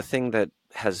like the thing that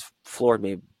has floored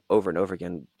me over and over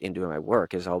again in doing my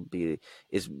work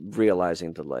is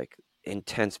realizing the like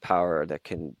intense power that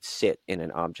can sit in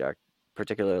an object,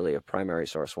 particularly a primary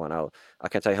source one. I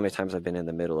can't tell you how many times I've been in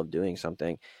the middle of doing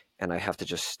something and I have to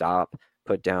just stop,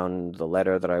 put down the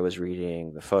letter that I was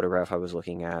reading, the photograph I was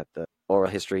looking at, the oral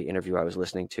history interview I was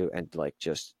listening to, and like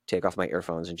just take off my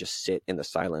earphones and just sit in the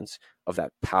silence of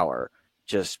that power.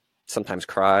 Just sometimes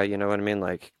cry, you know what I mean?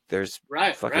 Like there's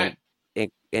fucking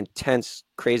intense,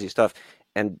 crazy stuff.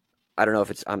 And I don't know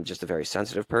if I'm just a very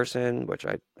sensitive person, which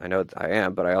I know I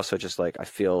am, but I also just like, I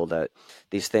feel that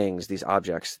these things, these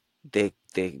objects, they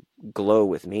glow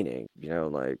with meaning, you know,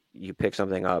 like you pick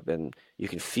something up and you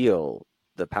can feel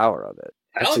the power of it.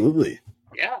 Absolutely.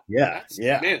 Yeah. Yeah.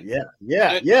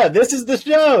 This is the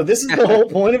show. This is the whole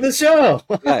point of the show.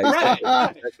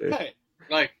 Right.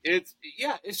 Like it's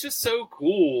just so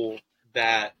cool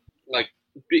that like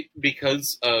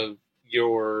because of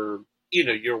your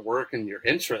your work and your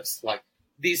interests, like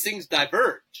these things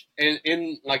diverge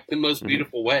in like the most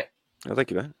beautiful way. Oh,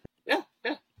 thank you, man. Yeah,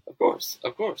 of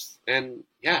course, and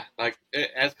yeah, like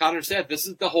as Connor said, this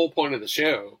is the whole point of the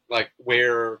show, like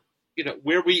where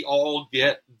we all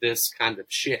get this kind of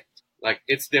shit. Like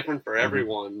it's different for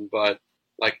everyone, but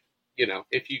like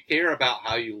if you care about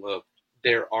how you look,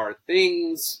 there are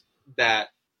things that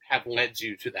have led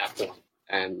you to that point,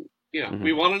 and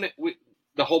we want to.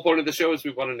 The whole point of the show is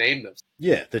we want to name those.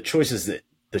 Yeah, the choices that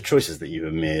you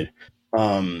have made.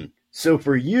 So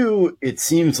for you, it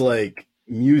seems like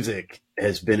music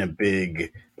has been a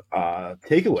big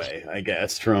takeaway, I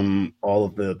guess, from all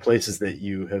of the places that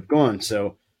you have gone.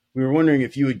 So we were wondering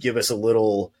if you would give us a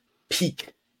little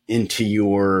peek into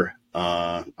your,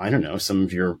 I don't know, some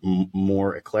of your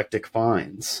more eclectic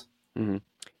finds. Mm-hmm.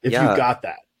 If you got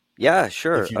that. Yeah,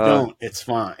 sure. If you don't, it's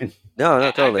fine.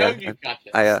 No, totally. I know you've got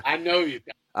this. I know you've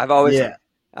got this.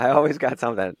 I always got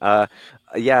something.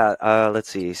 Let's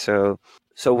see. So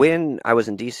when I was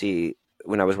in DC,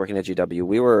 when I was working at GW,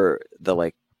 we were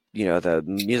the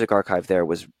music archive there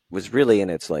was really in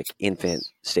its like infant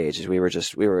stages. We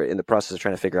were in the process of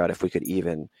trying to figure out if we could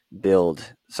even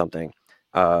build something.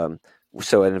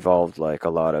 So it involved like a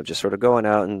lot of just sort of going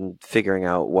out and figuring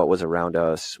out what was around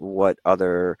us, what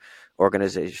other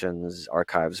organizations,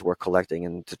 archives were collecting,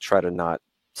 and to try to not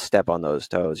step on those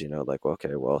toes, like,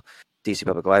 okay, well, DC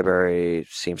Public Library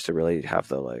seems to really have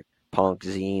the like punk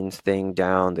zines thing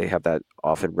down. They have that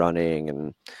off and running,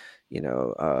 and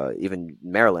even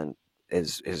Maryland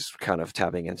is kind of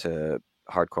tapping into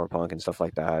hardcore punk and stuff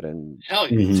like that. And hell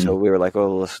yeah. So we were like,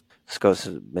 oh, let's go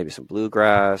to maybe some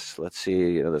bluegrass. Let's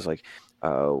see, there's like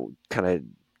kind of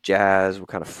jazz, what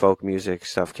kind of folk music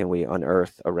stuff can we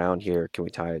unearth around here? Can we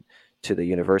tie it to the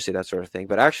university, that sort of thing?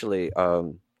 But actually,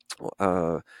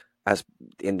 as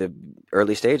in the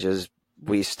early stages,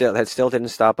 that still didn't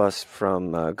stop us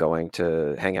from going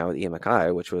to hang out with Ian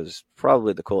MacKaye, which was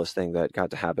probably the coolest thing that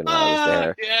got to happen when I was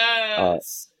there.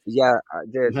 Yes. Yeah, I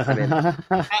did. I mean,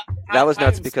 that was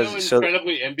nuts because so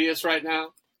incredibly envious right now.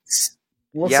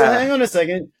 Well, so hang on a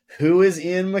second. Who is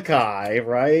Ian MacKaye,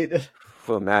 right?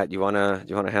 Well, Matt, you wanna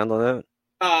handle that?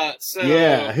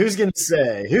 Who's gonna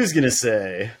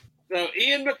say? So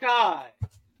Ian MacKaye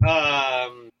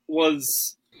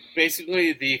was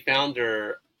basically the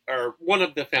founder, or one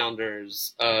of the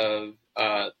founders of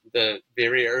the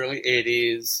very early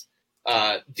 '80s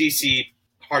DC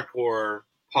hardcore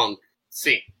punk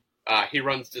scene. He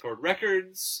runs Discord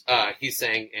Records. He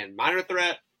sang in Minor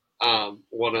Threat,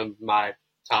 one of my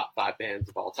top 5 bands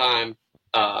of all time.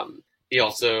 He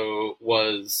also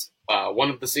was one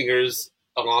of the singers,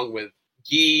 along with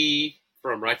Guy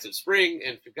from Rites of Spring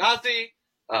and Fugazi,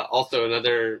 also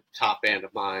another top band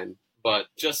of mine. But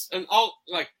just an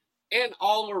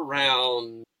all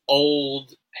around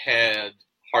old head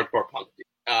hardcore punk.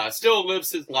 Still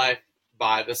lives his life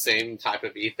by the same type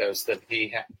of ethos that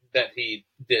he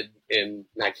did in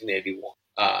 1981.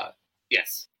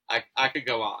 Yes, I could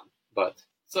go on, but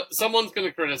someone's going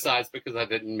to criticize because I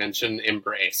didn't mention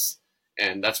Embrace.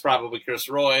 And that's probably Chris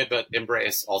Roy, but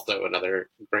Embrace, also another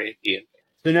great Ian.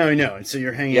 So now we know. And so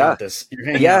you're hanging out with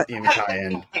Ian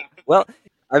MacKaye. Well,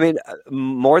 I mean,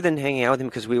 more than hanging out with him,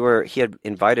 because he had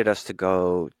invited us to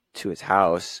go to his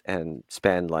house and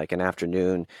spend like an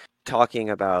afternoon talking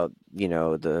about,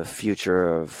 the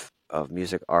future of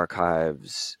music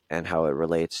archives and how it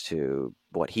relates to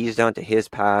what he's done, to his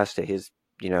past, to his,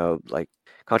 like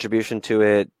contribution to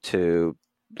it, to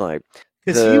like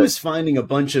Because he was finding a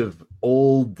bunch of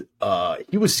old,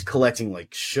 he was collecting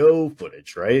like show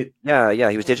footage, right? Yeah,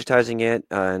 he was digitizing it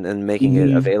and making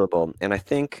it available. And I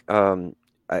think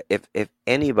if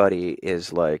anybody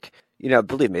is like,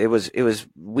 believe me, it was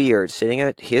weird sitting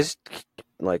at his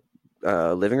like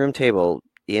living room table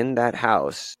in that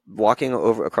house, walking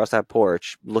over across that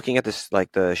porch, looking at this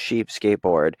like the sheep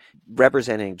skateboard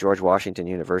representing George Washington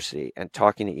University, and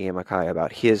talking to Ian MacKaye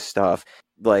about his stuff.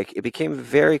 Like it became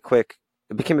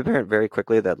apparent very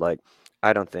quickly that like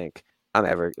I don't think I'm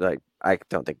ever like I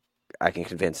don't think I can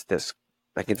convince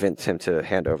him to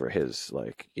hand over his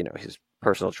his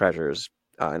personal treasures,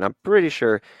 and I'm pretty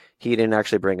sure he didn't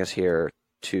actually bring us here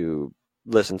to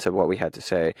listen to what we had to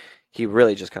say. He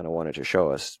really just kind of wanted to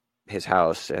show us his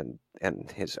house and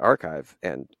his archive.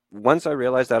 And once I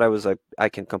realized that, I was like, I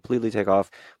can completely take off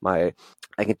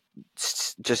I can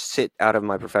just sit out of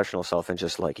my professional self and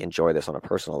just like enjoy this on a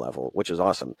personal level, which is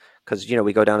awesome. Because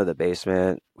we go down to the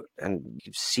basement and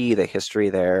you see the history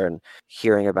there, and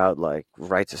hearing about like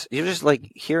rights. You're just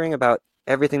like hearing about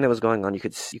everything that was going on. You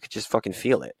could just fucking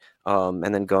feel it.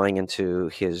 And then going into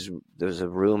there was a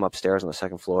room upstairs on the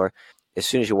second floor. As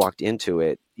soon as you walked into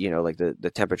it, like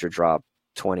the temperature dropped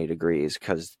 20 degrees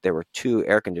because there were 2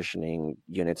 air conditioning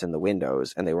units in the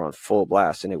windows and they were on full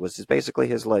blast, and it was basically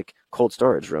his like cold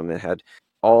storage room. It had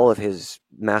all of his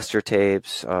master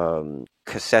tapes,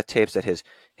 cassette tapes that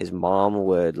his mom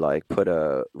would like put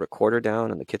a recorder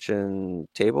down on the kitchen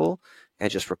table and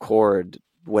just record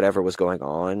whatever was going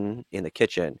on in the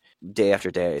kitchen day after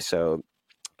day. So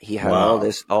he had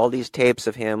all these tapes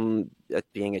of him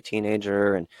being a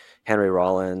teenager and Henry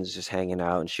Rollins just hanging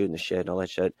out and shooting the shit and all that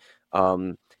shit.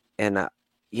 And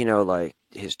like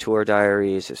his tour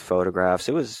diaries, his photographs,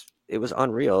 it was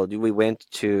unreal. We went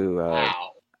to,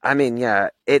 Wow. I mean, yeah,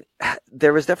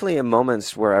 there was definitely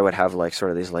moments where I would have like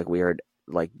sort of these like weird,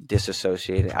 like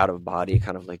disassociated out of body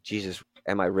kind of like, Jesus,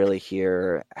 am I really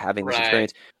here having this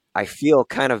experience? I feel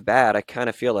kind of bad. I kind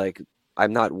of feel like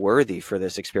I'm not worthy for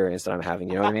this experience that I'm having.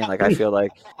 You know what I mean? Like, I feel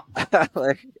like,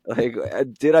 like,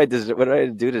 what did I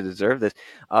do to deserve this?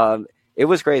 It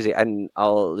was crazy. And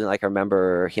I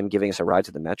remember him giving us a ride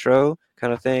to the metro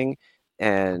kind of thing.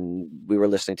 And we were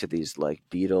listening to these like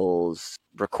Beatles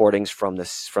recordings from the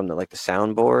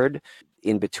soundboard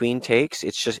in between takes.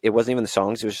 It wasn't even the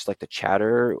songs. It was just like the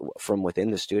chatter from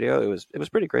within the studio. It was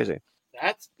pretty crazy.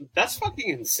 That's fucking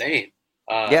insane.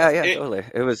 Totally.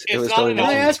 It was totally. Can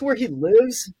I ask where he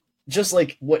lives? Just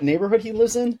like what neighborhood he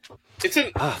lives in? It's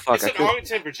in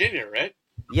Arlington, Virginia, right?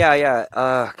 Yeah.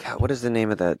 God, what is the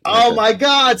name of that? Oh my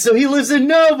God! So he lives in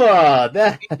Nova.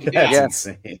 That's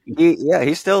insane.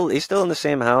 He's still in the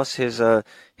same house.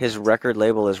 His record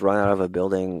label is run out of a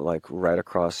building like right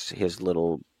across his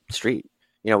little street.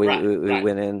 We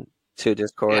went in to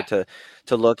Discord to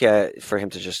look at, for him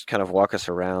to just kind of walk us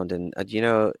around. And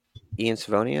Ian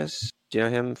Savonius? Do you know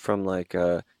him from like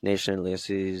Nation and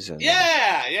Ulysses? And,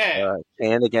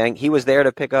 and the gang. He was there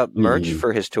to pick up merch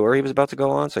for his tour he was about to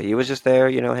go on, so he was just there,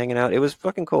 hanging out. It was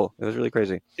fucking cool. It was really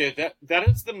crazy. Dude, that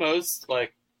is the most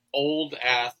like old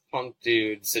ass punk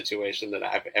dude situation that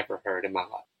I've ever heard in my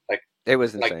life. Like it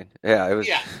was insane. Yeah, it was.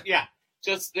 Yeah.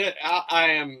 Just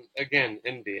I am again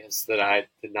envious that I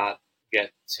did not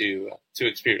get to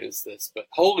experience this, but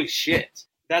holy shit,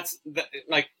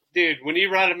 like. Dude, when you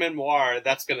write a memoir,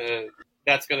 that's gonna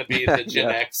be the Gen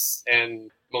X and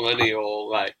millennial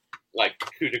like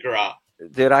coup de grace.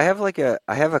 Dude, I have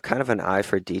a kind of an eye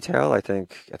for detail. I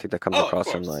think that comes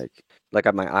across in like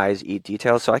my eyes eat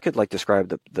detail. So I could like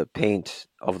describe the paint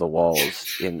of the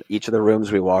walls in each of the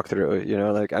rooms we walk through.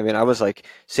 Like I mean, I was like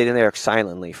sitting there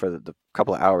silently for the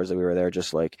couple of hours that we were there,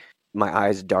 just like my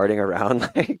eyes darting around,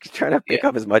 like trying to pick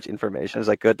up as much information as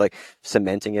I could, like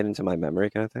cementing it into my memory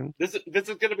kind of thing. This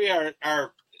is going to be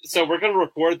our so we're going to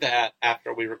record that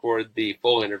after we record the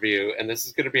full interview, and this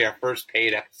is going to be our first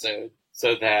paid episode,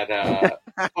 so that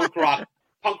punk rock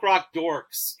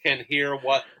dorks can hear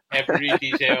what every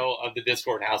detail of the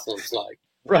Discord house looks like.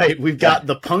 Right, we've got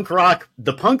the punk rock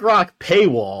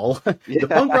paywall, the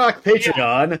punk rock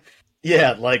Patreon.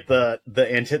 Yeah, like the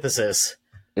antithesis.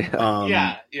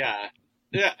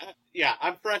 Yeah.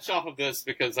 I'm fresh off of this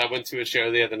because I went to a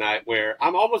show the other night where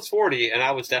I'm almost 40 and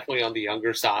I was definitely on the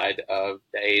younger side of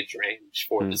the age range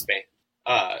for this band.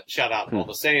 Shout out All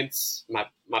the Saints, my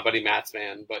buddy Matt's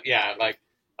band. But yeah, like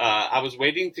I was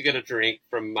waiting to get a drink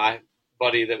from my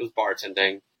buddy that was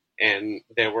bartending, and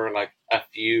there were like a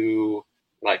few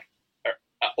like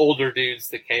older dudes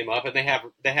that came up, and they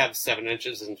have 7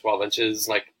 inches and 12 inches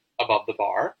like above the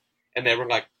bar, and they were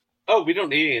like, "Oh, we don't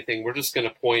need anything. We're just going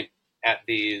to point at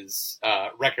these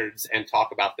records and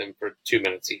talk about them for 2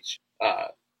 minutes each."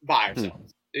 by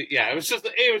ourselves. Yeah, it was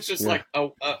just like a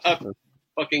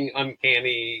fucking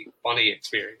uncanny, funny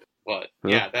experience. But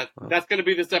yeah, that's going to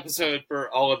be this episode for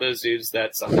all of those dudes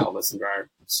that somehow listen to our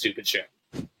stupid show.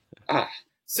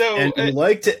 So and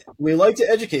we like to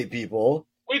educate people.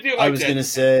 We do. I was going to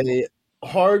say,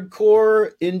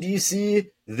 hardcore in DC.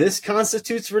 This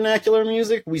constitutes vernacular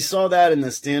music. We saw that in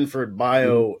the Stanford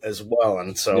bio as well,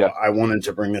 and so I wanted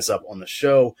to bring this up on the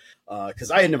show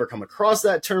because I had never come across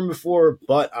that term before,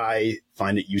 but I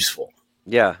find it useful.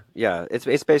 Yeah.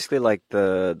 It's basically like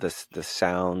the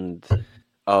sound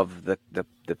of the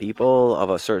people of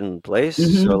a certain place.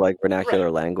 Mm-hmm. So like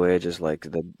vernacular language is like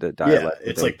the dialect. Yeah,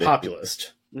 it's like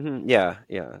populist. Mm-hmm.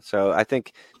 Yeah. So I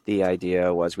think the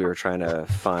idea was we were trying to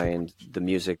find the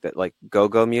music that, like,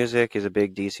 go-go music is a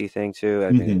big DC thing too.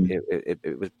 I mean,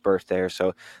 it was birthed there.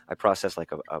 So I processed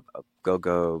like a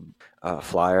go-go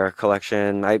flyer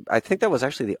collection. I think that was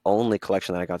actually the only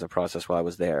collection that I got to process while I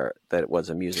was there that was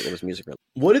music related.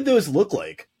 What did those look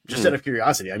like? Just out of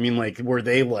curiosity. I mean, like, were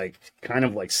they like kind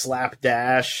of like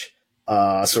slapdash,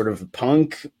 sort of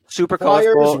punk? Super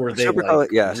flyers? colorful. Were they super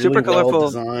really super colorful, well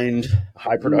designed,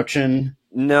 high production?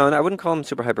 No, I wouldn't call them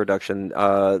super high production.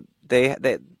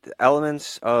 They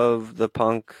elements of the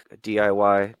punk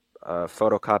DIY,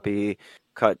 photocopy,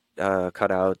 cut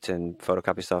out and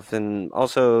photocopy stuff, and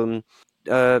also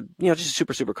just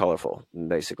super colorful.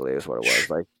 Basically, is what it was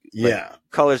like. Like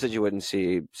colors that you wouldn't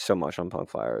see so much on punk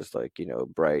flyers, like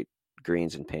bright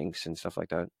greens and pinks and stuff like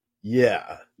that.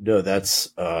 Yeah, no,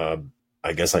 that's.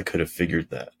 I guess I could have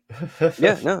figured that.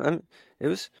 It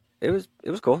was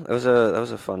cool. That was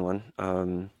a fun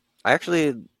one. I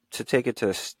actually, to take it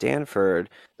to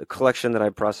Stanford, the collection that I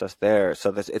processed there.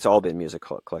 So it's all been music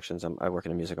collections. I work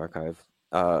in a music archive.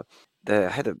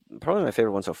 Probably my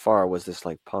favorite one so far was this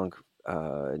like punk,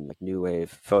 like new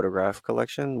wave photograph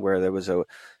collection where there was a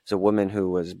woman who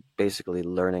was basically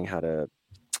learning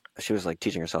she was like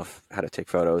teaching herself how to take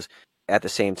photos at the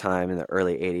same time in the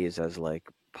early 80s as like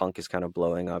punk is kind of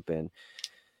blowing up and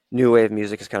new wave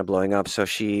music is kind of blowing up. So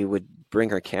she would bring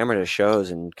her camera to shows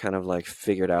and kind of like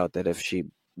figured out that if she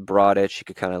brought it, she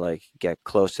could kind of like get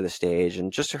close to the stage,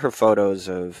 and just her photos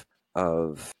of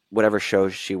whatever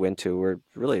shows she went to were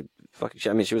really fucking.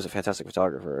 I mean, she was a fantastic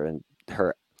photographer, and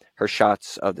her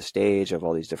shots of the stage of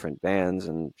all these different bands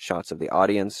and shots of the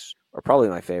audience are probably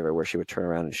my favorite, where she would turn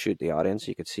around and shoot the audience.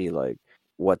 You could see like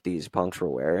what these punks were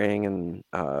wearing and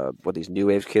what these new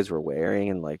wave kids were wearing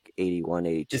in like 81,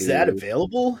 82. Is that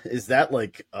available? Is that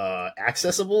like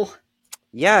accessible?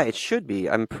 Yeah, it should be.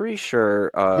 I'm pretty sure.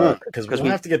 Because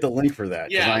we'll have to get the link for that.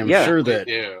 Yeah, I'm sure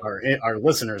that our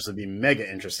listeners would be mega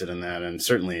interested in that, and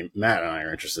certainly Matt and I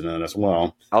are interested in it as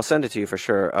well. I'll send it to you for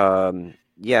sure.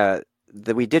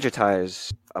 We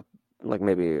digitize like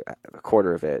maybe a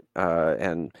quarter of it,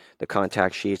 and the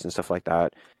contact sheets and stuff like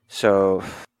that. So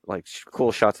like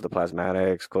cool shots of the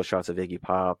Plasmatics, cool shots of Iggy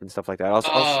Pop and stuff like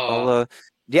that.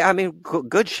 I mean,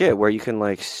 good shit where you can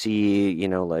like see,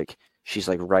 like she's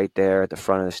like right there at the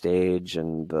front of the stage,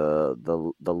 and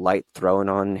the light thrown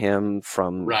on him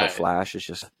from the flash is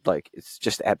just like, it's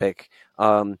just epic.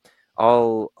 I'll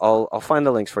find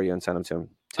the links for you and send them to him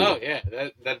too. Oh yeah,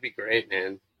 that'd be great,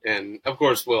 man. And of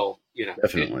course we'll,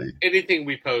 definitely anything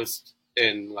we post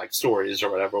in like stories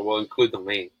or whatever, we'll include the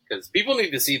link because people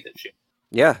need to see this shit.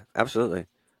 Yeah, absolutely.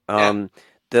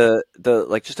 The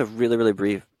like just a really, really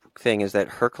brief thing is that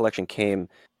her collection came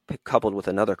coupled with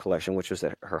another collection, which was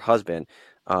her husband,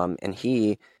 and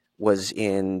he was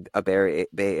in a Bay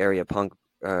Area punk,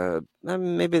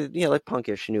 maybe like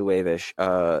punkish, new wave-ish.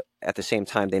 At the same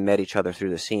time, they met each other through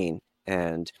the scene,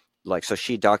 and like so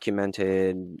she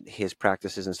documented his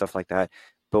practices and stuff like that.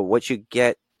 But what you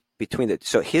get between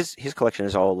his collection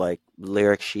is all like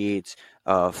lyric sheets,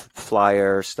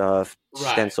 flyer stuff,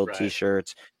 stenciled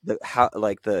T-shirts, the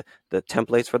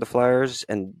templates for the flyers,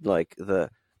 and like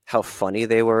how funny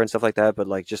they were and stuff like that. But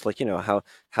like just like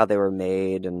how they were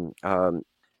made, and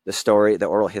the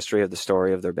oral history of the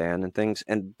story of their band and things.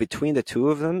 And between the two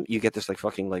of them, you get this like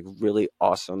fucking like really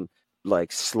awesome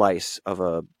like slice of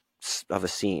a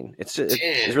scene. It's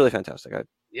really fantastic. It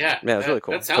was really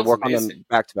cool to work on them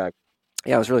back to back.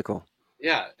 Yeah, it was really cool.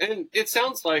 Yeah, and it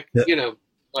sounds like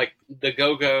like the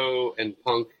go-go and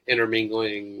punk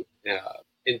intermingling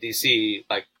in DC.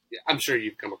 Like I'm sure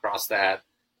you've come across that.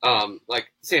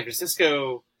 Like San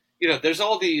Francisco, there's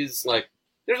all these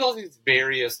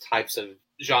various types of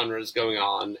genres going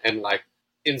on, and like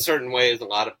in certain ways, a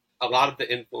lot of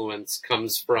the influence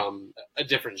comes from a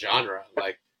different genre.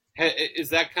 Like, is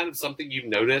that kind of something you've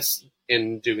noticed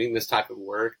in doing this type of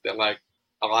work, that like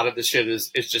a lot of the shit is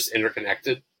just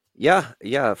interconnected?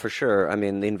 Yeah, for sure. I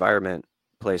mean, the environment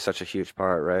plays such a huge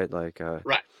part, right? Like,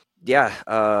 Right. yeah.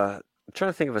 I'm trying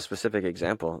to think of a specific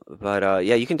example, but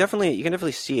yeah, you can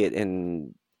definitely see it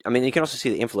in. I mean, you can also see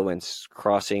the influence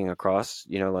crossing across.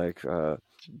 Like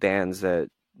bands that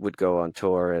would go on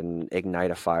tour and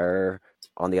ignite a fire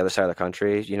on the other side of the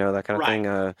country. That kind of Right.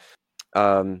 thing.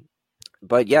 Um,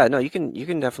 but yeah, no, you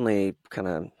can definitely kind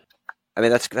of. I mean,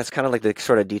 that's kind of like the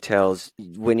sort of details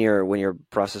when you're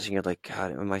processing. You're like,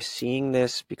 God, am I seeing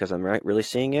this because I'm really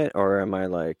seeing it, or am I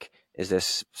like, is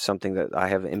this something that I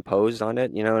have imposed on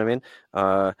it? You know what I mean?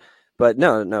 Uh, but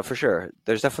no, for sure.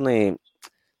 There's definitely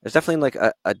like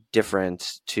a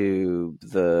difference to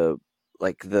the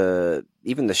like the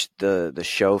even the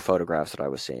show photographs that I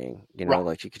was seeing. Right.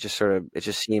 Like you could just sort of, it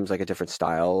just seems like a different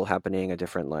style happening, a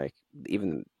different like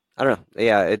even. I don't know.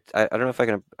 Yeah, I don't know if I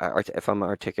can if I'm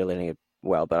articulating it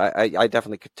well, but I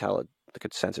definitely could tell it. I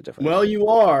could sense a difference. Well, you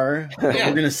are, but Yeah.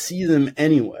 we're gonna see them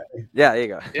anyway. Yeah, there you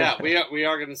go. Yeah, we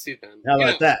are going to see them. How You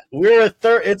about know,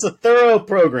 that? It's a thorough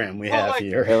program we Well, have like-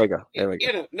 here. There we go. There we go.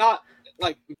 You know, not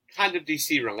like kind of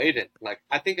DC related. Like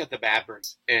I think of the Bad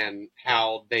Birds and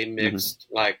how they mixed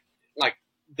like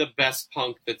the best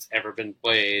punk that's ever been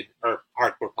played, or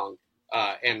hardcore punk,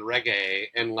 and reggae,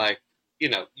 and like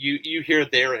you hear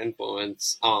their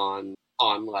influence on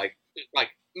like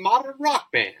modern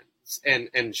rock bands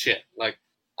and shit. Like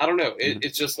I don't know,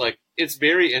 it's just like it's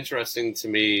very interesting to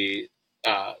me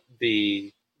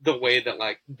the way that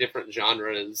like different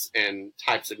genres and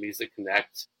types of music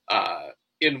connect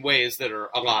in ways that are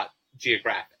a lot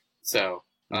geographic. So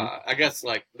I guess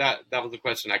like that was the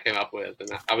question I came up with,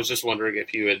 and I was just wondering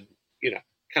if you had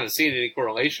kind of seen any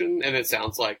correlation, and it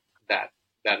sounds like that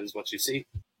is what you see.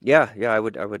 Yeah, I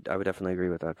would definitely agree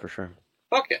with that for sure.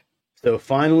 Okay. So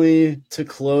finally to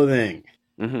clothing.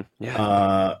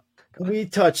 Yeah. We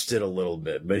touched it a little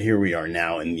bit, but here we are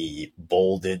now in the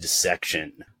bolded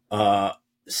section.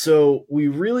 So we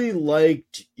really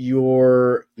liked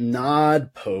your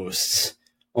nod posts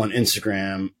on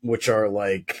Instagram, which are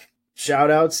like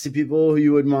shout outs to people who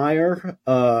you admire,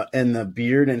 and the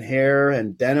beard and hair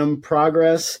and denim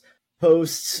progress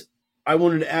posts. I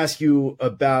wanted to ask you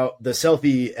about the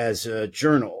selfie as a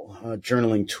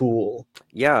journaling tool.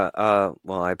 Yeah.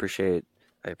 Well, I appreciate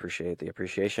the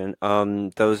appreciation.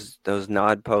 Those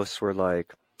nod posts were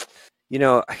like, I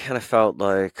kind of felt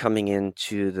like coming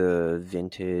into the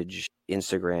vintage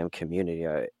Instagram community,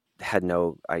 I had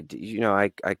no idea.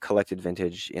 I collected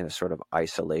vintage in a sort of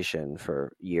isolation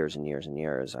for years and years and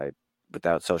years.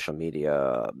 Without social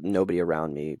media, nobody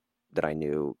around me that I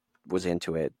knew was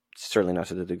into it, certainly not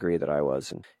to the degree that I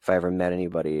was. And if I ever met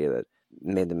anybody that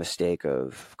made the mistake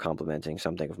of complimenting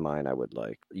something of mine, I would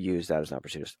like use that as an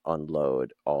opportunity to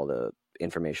unload all the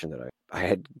information that I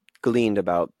had gleaned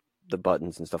about the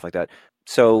buttons and stuff like that.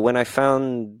 So when I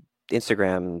found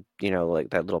Instagram,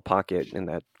 like that little pocket in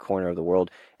that corner of the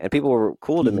world, and people were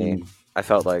cool to me, I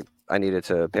felt like I needed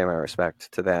to pay my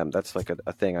respect to them. That's like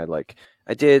a thing I like.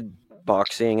 I did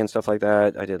boxing and stuff like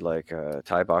that. I did like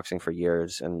Thai boxing for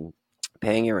years, and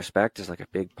paying your respect is like a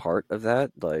big part of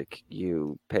that. Like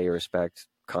you pay your respect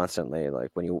constantly. Like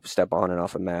when you step on and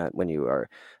off a mat, when you are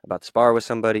about to spar with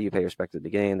somebody, you pay respect at the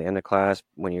beginning, the end of class.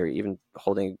 When you're even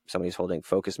somebody's holding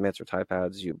focus mitts or Thai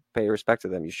pads, you pay respect to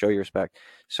them. You show your respect.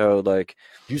 So like,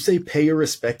 you say pay your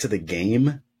respect to the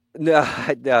game? No,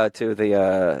 to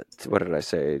the what did I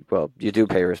say? Well, you do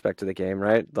pay respect to the game,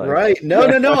 right? Like, right. No.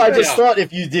 I just thought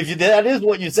if you that is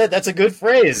what you said, that's a good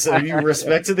phrase. So you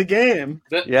respect to the game.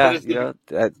 That is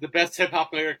the best hip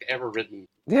hop lyric ever written.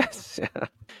 Yes.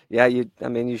 Yeah. You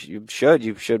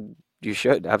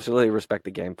should absolutely respect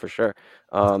the game for sure.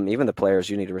 Even the players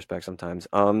you need to respect sometimes.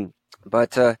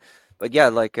 But yeah,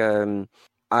 like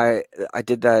I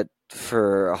did that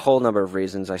for a whole number of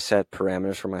reasons. I set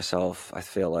parameters for myself. I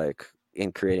feel like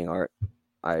in creating art,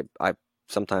 I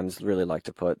sometimes really like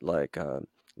to put like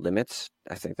limits.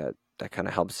 I think that kind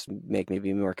of helps make me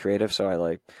be more creative.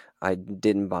 So I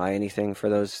didn't buy anything for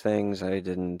those things. I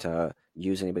didn't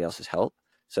use anybody else's help.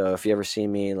 So if you ever see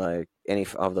me like any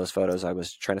of those photos, I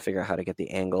was trying to figure out how to get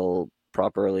the angle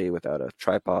properly without a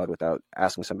tripod, without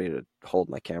asking somebody to hold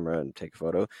my camera and take a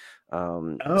photo.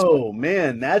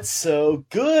 Man, that's so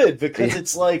good because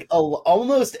it's like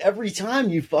almost every time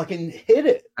you fucking hit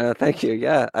it. Thank you.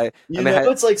 Yeah,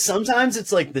 it's like sometimes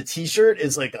it's like the t-shirt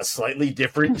is like a slightly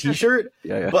different t-shirt,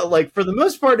 yeah. But like for the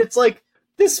most part, it's like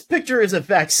this picture is a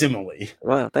facsimile.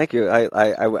 Well, thank you.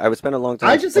 I would spend a long time.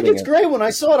 I just think it's great. When I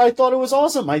saw it, I thought it was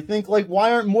awesome. I think like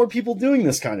why aren't more people doing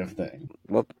this kind of thing?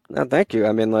 Well, no, thank you.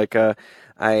 I mean, like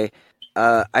I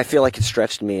feel like it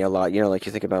stretched me a lot. Like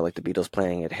you think about like the Beatles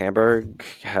playing at Hamburg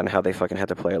and how they fucking had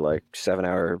to play like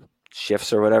 7-hour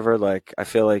shifts or whatever. Like I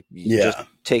feel like just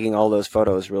taking all those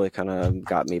photos really kind of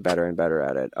got me better and better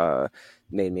at it.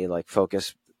 Made me like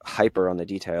focus hyper on the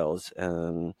details.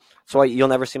 So you'll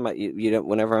never see you know,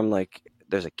 whenever I'm like,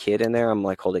 there's a kid in there, I'm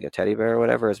like holding a teddy bear or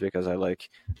whatever, is because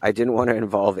I didn't want to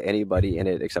involve anybody in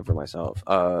it except for myself.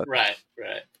 Right.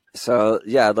 So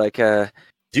yeah, like,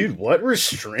 dude, what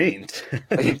restraint?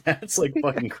 That's like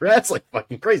fucking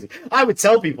crazy. I would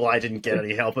tell people I didn't get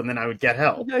any help, and then I would get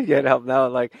help. Get help now.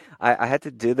 Like I had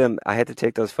to do them. I had to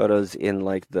take those photos in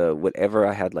like whatever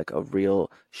I had like a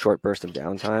real short burst of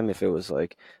downtime. If it was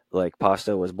like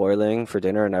pasta was boiling for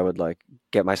dinner, and I would like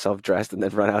get myself dressed and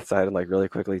then run outside and like really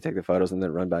quickly take the photos and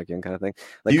then run back in, kind of thing.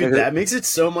 Like, dude, that makes it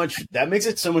so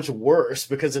much worse,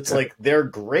 because it's like they're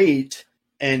great,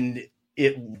 and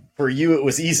for you it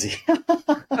was easy.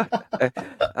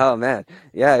 Oh man,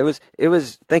 yeah, it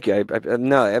was. Thank you.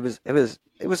 No, it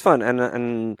was fun,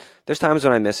 and there's times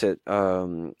when I miss it.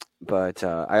 But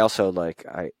I also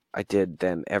I did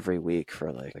them every week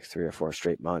for like 3 or 4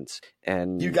 straight months.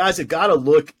 And you guys have got to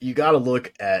look. You got to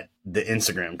look at the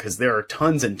Instagram, because there are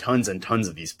tons and tons and tons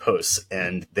of these posts,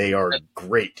 and they are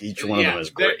great. Each one of them is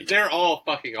great. They're all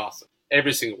fucking awesome.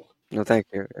 Every single one. No, thank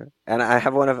you. And I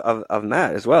have one of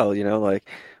Matt as well. You know, like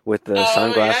with the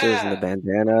sunglasses and the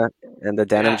bandana and the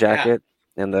denim jacket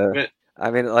and the. I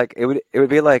mean, like it would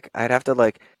be like I'd have to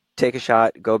like take a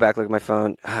shot, go back, look at my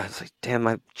phone. It's like, damn,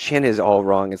 my chin is all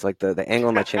wrong. It's like the angle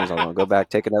of my chin is all wrong. Go back,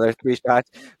 take another 3 shots,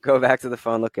 go back to the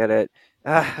phone, look at it.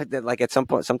 Like at some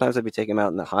point, sometimes I'd be taking them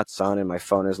out in the hot sun, and my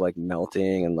phone is like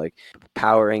melting and like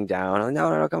powering down. I'm like,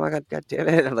 no, come on, God damn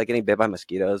it! I'm like getting bit by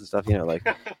mosquitoes and stuff. You know, like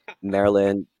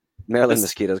Maryland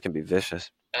mosquitoes can be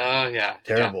vicious. Oh yeah,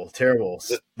 terrible.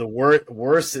 The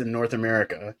worst in North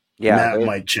America. Yeah, Matt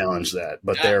might challenge that,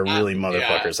 but they're really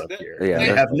motherfuckers up here. Yeah,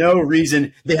 they have no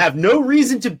reason. They have no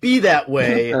reason to be that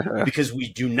way, because we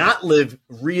do not live.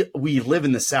 We live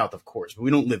in the South, of course, but we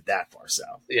don't live that far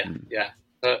south. Yeah.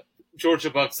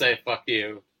 Georgia bugs say "fuck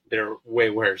you." They're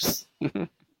way worse.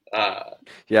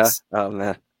 Yeah. Oh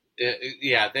man.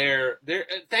 Yeah, they're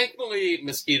thankfully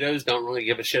mosquitoes don't really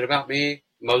give a shit about me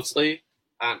mostly.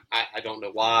 I don't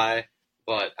know why,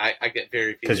 but I get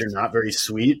very because you're not very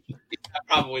sweet.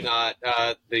 Probably not.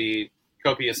 The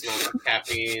copious amount of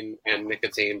caffeine and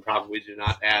nicotine probably do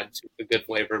not add to the good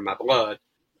flavor in my blood.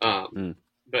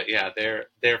 But yeah,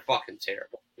 they're fucking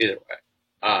terrible either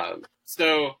way.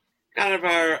 So kind of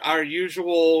our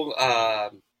usual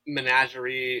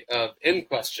menagerie of end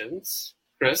questions.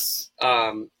 Chris,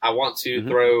 I want to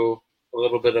throw a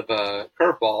little bit of a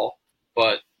curveball,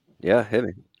 but yeah, hit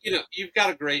me. You know, you've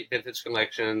got a great vintage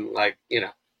collection. Like, you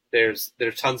know, there's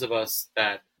tons of us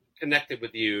that connected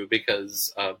with you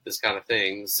because of this kind of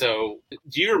thing. So,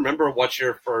 do you remember what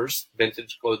your first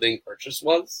vintage clothing purchase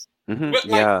was? But,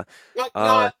 like,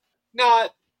 yeah,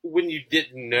 not when you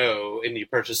didn't know and you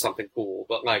purchased something cool,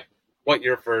 but like what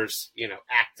your first, you know,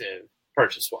 active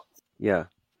purchase was. Yeah.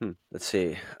 Let's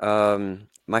see.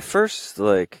 My first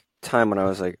like time when I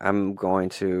was like, I'm going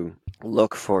to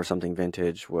look for something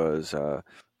vintage was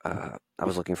I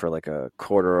was looking for like a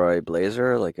corduroy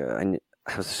blazer. Like I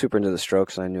was super into the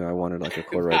Strokes, and I knew I wanted like a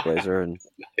corduroy blazer. And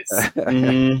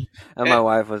and my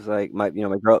wife was like, my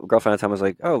girlfriend at the time was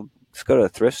like, oh, let's go to a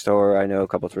thrift store. I know a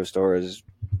couple of thrift stores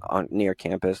near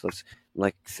campus. I'm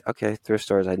like, okay, thrift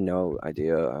stores. I had no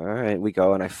idea. All right, we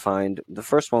go, and I find the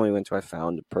first one we went to. I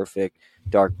found a perfect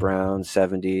dark brown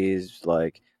 70s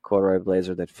like corduroy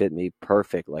blazer that fit me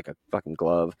perfect, like a fucking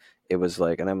glove. It was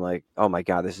like, and I'm like, oh my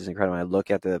God, this is incredible. And I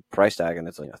look at the price tag, and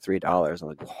it's like $3. I'm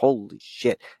like, holy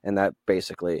shit. And that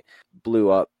basically blew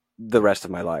up the rest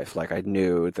of my life. Like I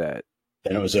knew that.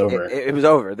 Then it was over. It was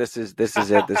over. This is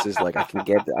it. This is like, I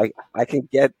can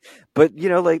get, but you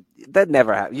know, like that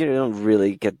never happens. You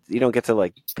don't get to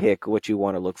like pick what you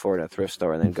want to look for in a thrift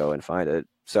store and then go and find it.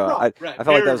 So I felt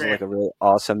like that was like a really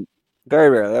awesome, very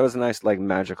rare. That was a nice, like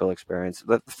magical experience.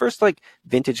 The first like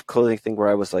vintage clothing thing where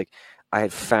I was like, I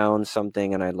had found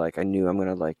something, and I knew I'm going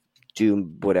to like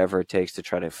do whatever it takes to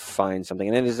try to find something.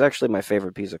 And it is actually my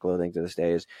favorite piece of clothing to this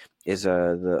day is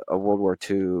a World War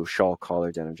II shawl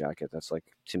collar denim jacket. That's like,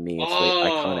 to me, it's the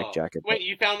iconic jacket. Wait,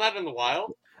 you found that in the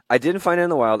wild? I didn't find it in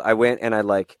the wild. I went and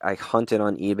I hunted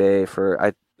on eBay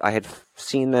for, I had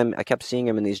seen them. I kept seeing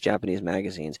them in these Japanese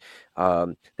magazines.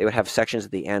 They would have sections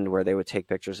at the end where they would take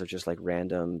pictures of just like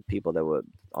random people that were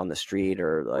on the street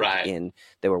or like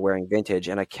they were wearing vintage.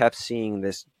 And I kept seeing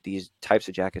these types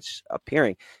of jackets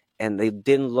appearing, and they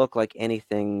didn't look like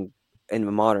anything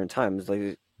in modern times.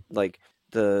 Like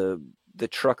the the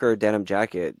trucker denim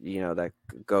jacket, that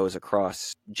goes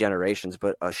across generations,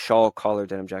 but a shawl collar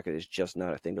denim jacket is just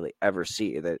not a thing to ever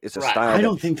see. That it's a style. I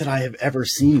don't think that I have ever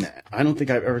seen that. I don't think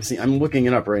I've ever seen. I'm looking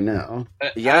it up right now.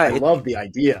 Yeah, I love the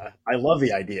idea.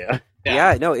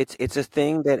 Yeah, no, it's a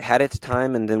thing that had its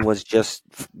time and then was just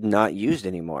not used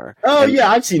anymore. Oh yeah,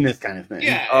 I've seen this kind of thing.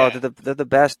 Yeah. Oh, they're the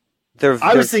best.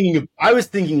 I was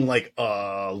thinking like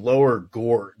lower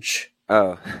gorge.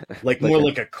 Oh, like more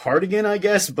like a cardigan, I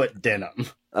guess, but denim.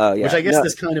 Oh yeah, which I guess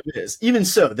this kind of is. Even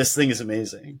so, this thing is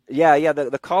amazing. Yeah.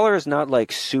 The collar is not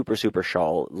like super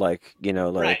shawl, like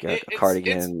like a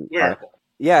cardigan. It's wearable.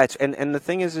 Yeah, and the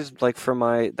thing is like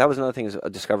that was another thing is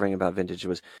discovering about vintage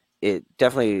was it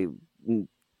definitely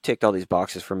ticked all these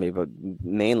boxes for me, but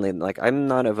mainly like I'm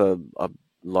not of a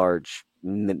large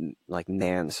like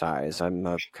man size. I'm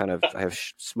I have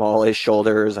smallish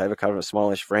shoulders. I have a kind of a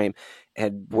smallish frame,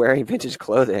 and wearing vintage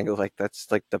clothing like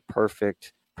that's like the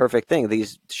perfect thing.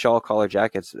 These shawl collar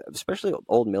jackets, especially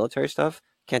old military stuff,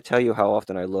 can't tell you how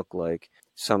often I look like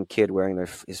some kid wearing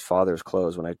his father's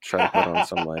clothes when I try to put on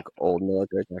some like old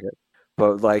military jacket.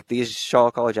 But like these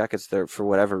shawl collar jackets, they're for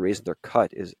whatever reason their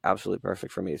cut is absolutely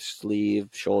perfect for me. Sleeve,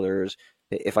 shoulders.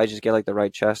 If I just get like the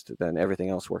right chest, then everything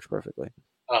else works perfectly.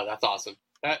 Oh, that's awesome.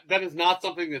 That is not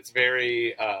something that's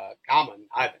very common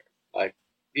either. Like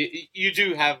you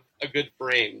do have a good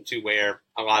frame to wear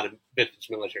a lot of vintage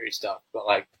military stuff, but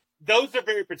like those are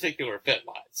very particular fit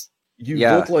wise. You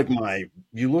look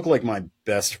like my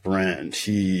best friend.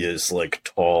 He is like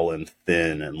tall and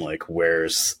thin and like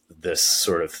wears this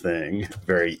sort of thing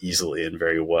very easily and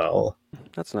very well.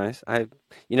 That's nice. I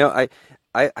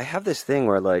have this thing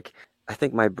where like I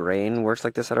think my brain works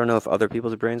like this. I don't know if other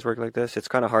people's brains work like this. It's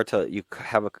kind of hard to you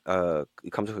come to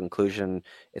a conclusion.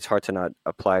 It's hard to not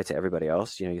apply it to everybody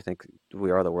else. You think we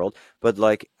are the world, but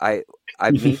like I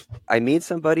meet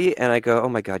somebody and I go, oh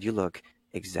my God, you look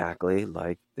exactly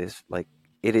like this. Like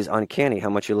it is uncanny how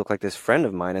much you look like this friend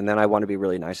of mine. And then I want to be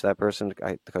really nice to that person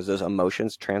because those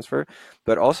emotions transfer.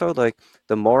 But also like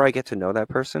the more I get to know that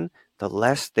person, the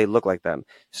less they look like them.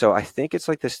 So I think it's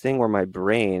like this thing where my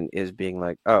brain is being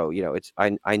like, oh, it's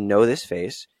I know this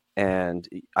face. And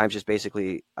I'm just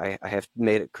basically, I have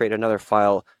create another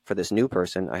file for this new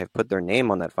person. I have put their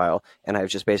name on that file, and I've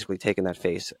just basically taken that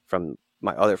face from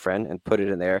my other friend and put it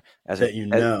in there that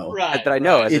I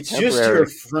know. As it's just your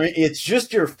frame. It's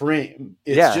just your frame.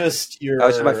 It's just your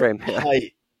my frame.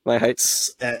 Height, my height,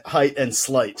 height and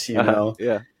slight. You know.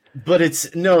 Yeah. But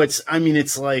it's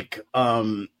like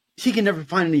he can never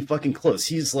find any fucking clothes.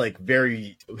 He's like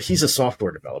he's a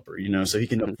software developer, so he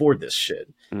can afford this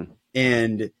shit.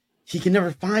 And he can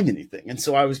never find anything. And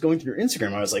so I was going through your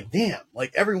Instagram. I was like, damn,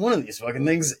 like every one of these fucking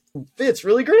things fits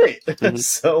really great.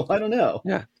 So I don't know.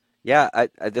 Yeah. Yeah.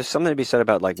 There's something to be said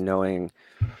about like knowing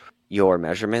your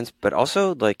measurements, but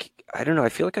also like, I don't know. I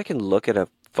feel like I can look at a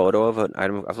photo of an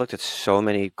item. I've looked at so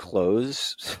many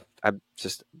clothes. I've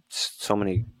just so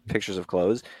many pictures of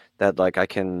clothes that like I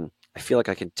feel like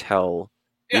I can tell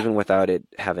even without it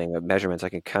having measurements, I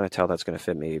can kind of tell that's going to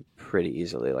fit me pretty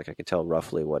easily. Like I can tell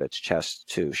roughly what its chest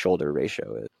to shoulder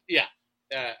ratio is. Yeah.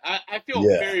 I feel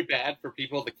very bad for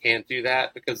people that can't do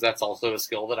that because that's also a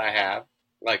skill that I have.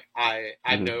 Like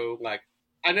I know, like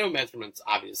I know measurements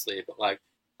obviously, but like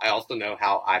I also know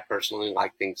how I personally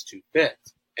like things to fit.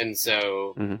 And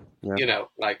so,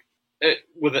 like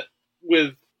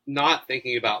with not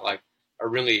thinking about like a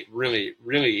really, really,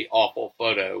 really awful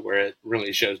photo where it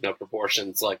really shows no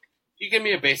proportions. Like, you give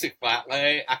me a basic flat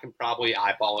lay, I can probably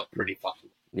eyeball it pretty fucking.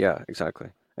 Yeah, exactly.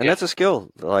 And that's a skill,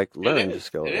 like learning the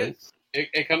skill. Right?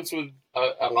 It comes with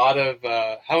a lot of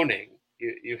honing.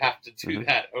 You have to do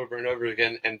that over and over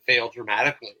again and fail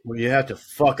dramatically. Well, you have to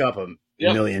fuck up a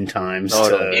million times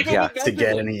to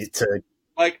get any to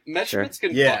like measurements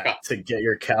can fuck up to get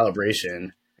your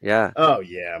calibration. Yeah. Oh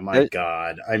yeah, my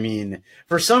God. I mean,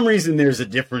 for some reason, there's a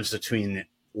difference between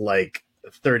like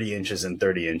 30 inches and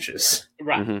 30 inches.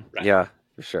 Right. Right. Yeah,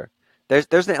 for sure.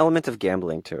 There's an element of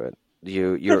gambling to it.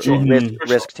 You're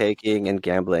risk taking and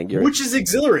gambling, which is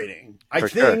exhilarating. I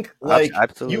think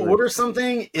absolutely. You order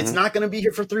something, it's not going to be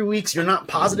here for 3 weeks. You're not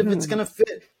positive it's going to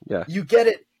fit. Yeah. You get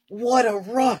it. What a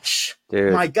rush,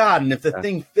 dude! My God! And if the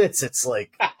thing fits, it's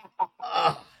like.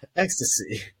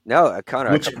 Ecstasy. No,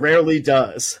 Connor, which rarely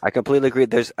does. I completely agree.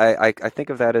 I think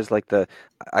of that as like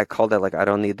I call that like I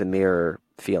don't need the mirror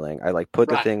feeling. I like put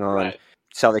the thing on,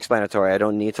 self-explanatory. I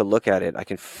don't need to look at it. I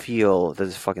can feel that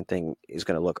this fucking thing is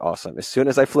going to look awesome. As soon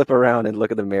as I flip around and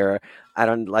look at the mirror, I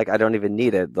don't even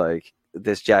need it. Like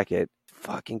this jacket,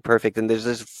 fucking perfect. And there's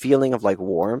this feeling of like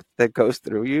warmth that goes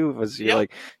through you as you're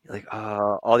like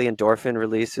all the endorphin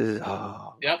releases.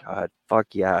 Oh God, fuck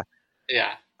yeah.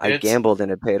 Yeah. I gambled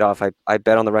and it paid off. I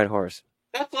bet on the right horse.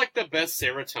 That's like the best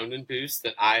serotonin boost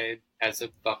that I, as a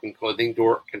fucking clothing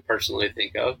dork, can personally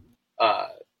think of.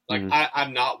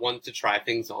 I'm not one to try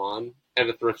things on at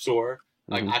a thrift store.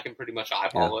 Like, I can pretty much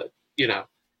eyeball it, you know?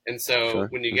 And so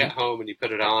when you get home and you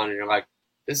put it on and you're like,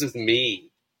 this is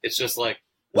me. It's just like,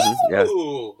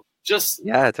 woo!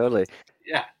 Yeah, totally.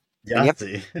 Yeah. Yeah,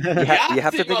 you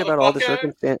have to think about all the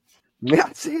circumstances.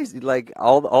 Yeah, seriously, like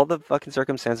all the fucking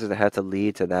circumstances that had to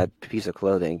lead to that piece of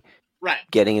clothing, right?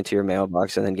 Getting into your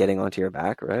mailbox and then getting onto your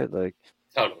back, right? Like,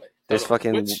 totally. This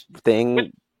fucking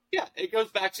thing. Yeah, it goes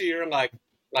back to your like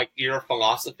your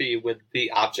philosophy with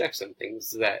the objects and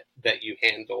things that you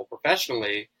handle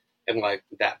professionally, and like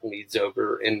that leads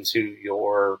over into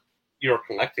your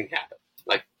collecting habit.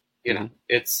 Like, you know,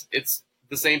 it's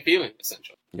the same feeling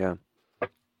essentially. Yeah,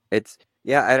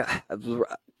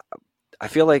 I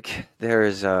feel like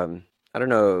there's I don't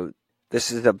know.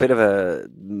 This is a bit of a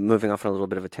moving off on a little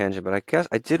bit of a tangent, but I guess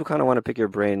I did kind of want to pick your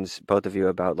brains, both of you,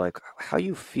 about like how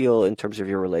you feel in terms of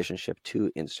your relationship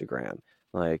to Instagram.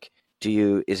 Like,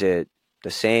 is it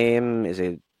the same? Is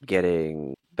it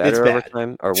getting better over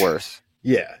time or worse?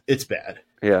 Yeah, it's bad.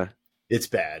 Yeah. It's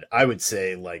bad. I would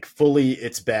say, like, fully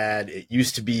it's bad. It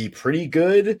used to be pretty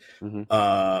good.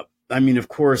 I mean, of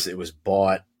course, it was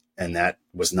bought, and that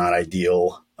was not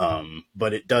ideal.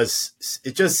 But it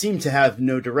just seemed to have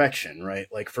no direction, right?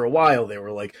 Like, for a while, they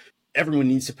were like, everyone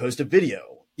needs to post a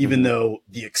video, even though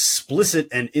the explicit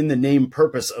and in the name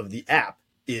purpose of the app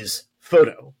is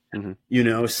photo, you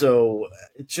know? So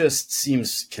it just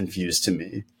seems confused to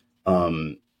me.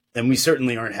 And we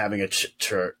certainly aren't having a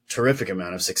terrific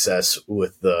amount of success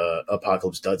with the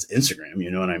Apocalypse Duds Instagram.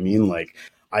 You know what I mean? Like,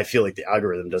 I feel like the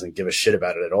algorithm doesn't give a shit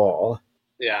about it at all.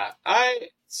 Yeah.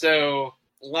 So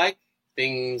like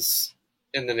things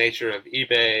in the nature of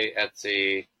eBay,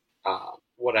 Etsy,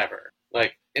 whatever,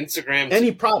 like Instagram,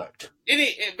 any product,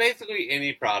 basically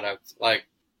any product, like,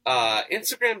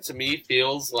 Instagram to me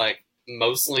feels like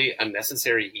mostly a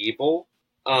necessary evil.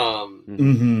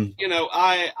 You know,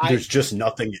 there's just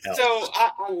nothing else. So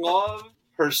I love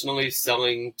personally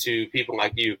selling to people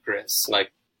like you, Chris,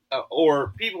 like,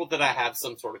 or people that I have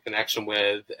some sort of connection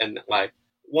with and like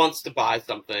wants to buy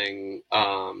something,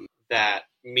 that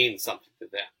means something to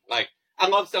them. Like, I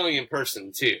love selling in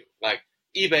person too. Like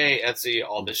eBay, Etsy,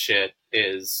 all this shit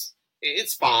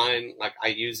it's fine. Like, I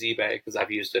use eBay because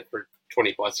I've used it for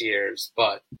 20 plus years,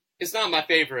 but it's not my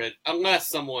favorite unless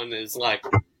someone is like,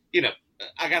 you know,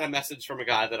 I got a message from a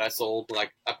guy that I sold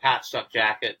like a patched up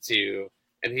jacket to,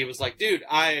 and he was like, dude,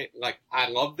 I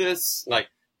love this. Like,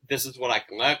 this is what I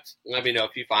collect. Let me know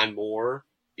if you find more,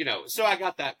 you know? So I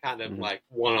got that kind of like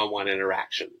one-on-one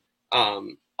interaction.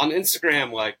 On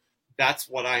Instagram, like, that's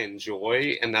what I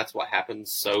enjoy, and that's what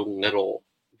happens so little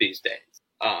these days.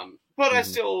 But I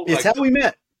still, it's how we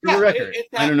met, for the record.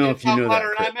 I don't know if you know that.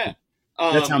 And I met.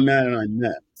 That's how Matt and I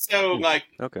met. So, like,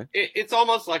 okay, it's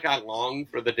almost like I long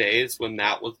for the days when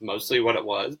that was mostly what it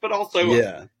was. But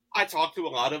also, I talk to a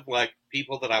lot of, like,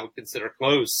 people that I would consider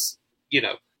close, you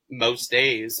know, most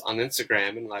days on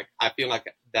Instagram. And, like, I feel like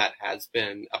that has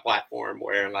been a platform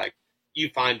where, like, you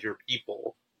find your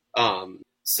people.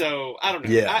 So, I don't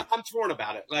know. Yeah. I'm torn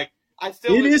about it. Like,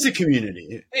 it is a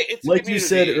community. It's like a community. You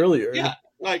said earlier. Yeah.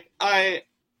 Like,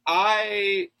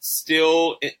 I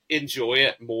still enjoy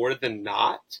it more than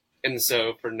not. And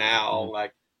so for now,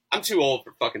 like, I'm too old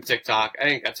for fucking TikTok. I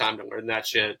ain't got time to learn that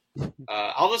shit.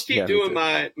 I'll just keep doing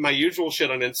my usual shit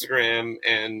on Instagram.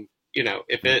 And, you know,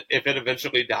 if it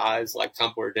eventually dies like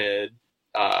Tumblr did,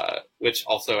 which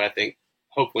also I think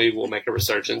hopefully will make a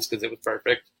resurgence because it was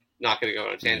perfect. Not going to go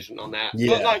on a tangent on that.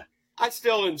 Yeah. But, like, I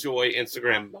still enjoy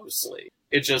Instagram mostly.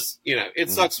 It just, you know,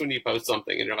 it sucks when you post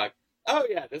something and you're like, oh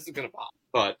yeah, this is going to pop.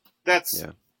 But that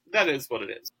is what it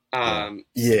is. I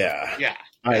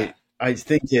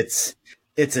think it's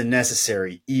a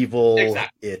necessary evil.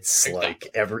 Exactly. It's like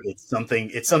it's something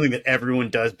that everyone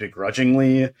does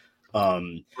begrudgingly.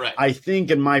 Right. I think,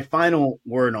 and my final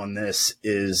word on this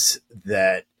is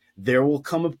that there will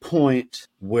come a point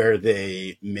where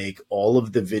they make all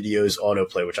of the videos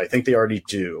autoplay, which I think they already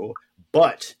do,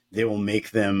 but they will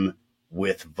make them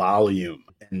with volume.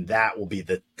 And that will be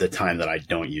the time that I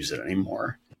don't use it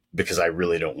anymore, because I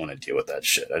really don't want to deal with that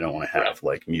shit. I don't want to have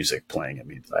like music playing at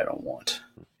me that I don't want.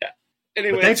 Yeah.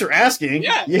 Anyway, but thanks for asking.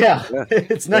 Yeah.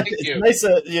 It's nice. It's nice.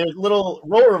 Little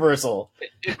role reversal.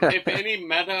 If any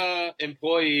Meta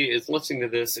employee is listening to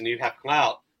this and you have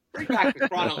clout, bring back the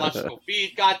chronological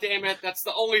feed. God damn it. That's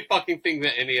the only fucking thing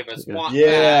that any of us want.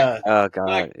 Yeah. Back. Oh God.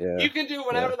 Like, yeah. You can do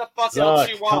whatever the fuck else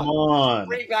you want. Come on.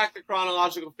 Bring back the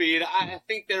chronological feed. I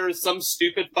think there is some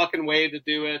stupid fucking way to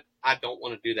do it. I don't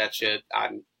want to do that shit.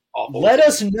 I'm awful. Let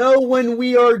us know when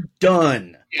we are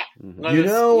done. Yeah.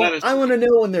 Mhm. I want to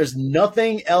know when there's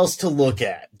nothing else to look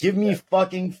at. Give me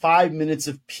fucking 5 minutes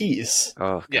of peace.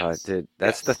 Oh God, Yes. dude,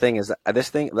 that's Yes. the thing is this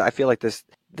thing. I feel like this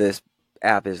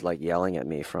app is like yelling at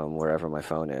me from wherever my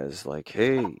phone is. Like,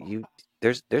 hey,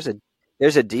 there's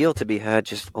a deal to be had.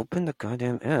 Just open the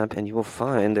goddamn app and you will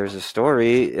find there's a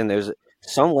story and there's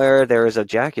somewhere there is a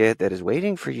jacket that is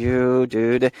waiting for you,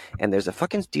 dude. And there's a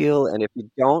fucking deal. And if you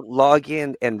don't log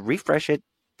in and refresh it,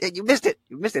 you missed it.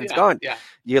 You missed it. It's gone. Yeah.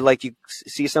 You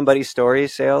see somebody's story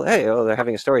sale. Hey, oh, they're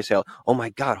having a story sale. Oh my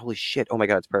God, holy shit. Oh my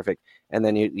God, it's perfect. And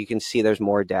then you can see there's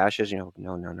more dashes. No.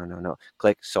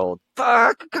 Click sold.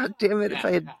 Fuck, God damn it. If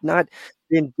I had not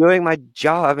been doing my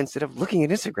job instead of looking at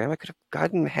Instagram, I could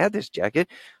have had this jacket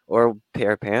or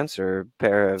pair of pants or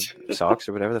pair of socks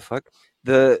or whatever the fuck.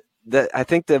 I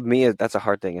think that's a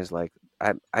hard thing is like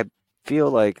I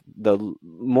feel like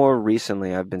more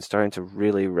recently I've been starting to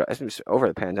really over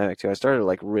the pandemic too. I started to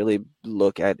like really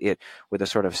look at it with a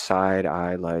sort of side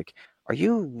eye, like, are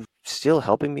you still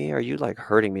helping me? Are you like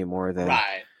hurting me more than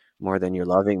you're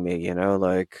loving me? You know,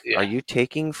 like, are you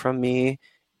taking from me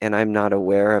and I'm not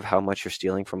aware of how much you're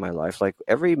stealing from my life? Like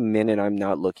every minute I'm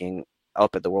not looking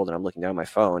up at the world and I'm looking down at my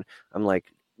phone, I'm like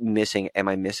am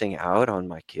I missing out on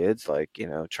my kids, like,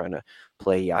 trying to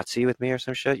play Yahtzee with me or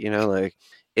some shit, like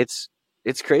it's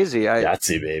crazy.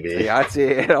 Yahtzee, baby.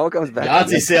 Yahtzee, it all comes back.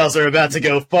 Yahtzee sales are about to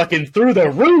go fucking through the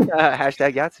roof.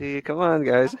 Hashtag Yahtzee. Come on,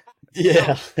 guys.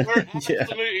 Yeah. We're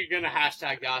absolutely going to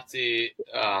hashtag Yahtzee.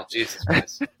 Oh, Jesus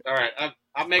Christ. All right.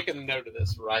 I'm making a note of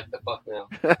this right the fuck now.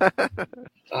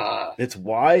 It's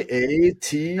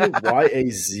YATYAZ.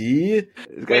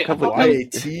 Wait,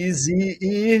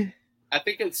 YATZE. I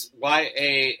think it's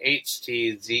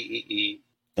YAHTZEE.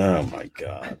 Oh my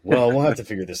God. Well, we'll have to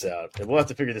figure this out. We'll have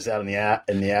to figure this out in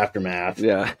the aftermath.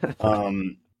 Yeah.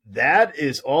 That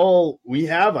is all we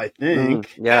have, I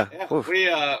think. Yeah. We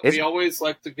always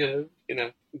like to give,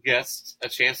 guests a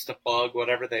chance to plug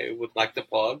whatever they would like to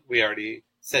plug. We already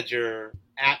said you're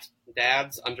at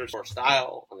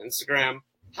dads_style on Instagram.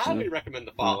 Highly recommend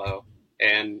the follow.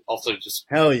 And also just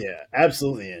hell yeah,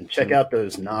 absolutely, and check out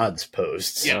those nods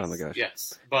posts. Yes, oh my gosh,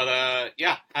 yes. But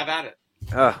have at it.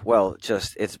 Well,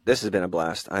 this has been a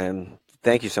blast.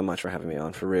 Thank you so much for having me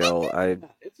on, for real.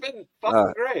 It's been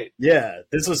fucking great. Yeah,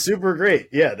 this was super great.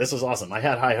 Yeah, this was awesome. I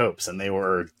had high hopes, and they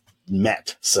were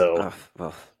met. So,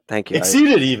 well, thank you.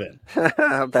 Exceeded even.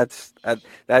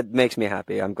 That makes me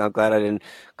happy. I'm glad I didn't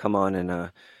come on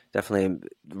and definitely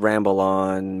ramble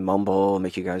on, mumble,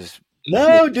 make you guys.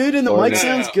 No, dude, and the mic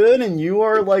sounds good, and you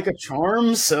are like a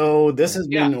charm. So this has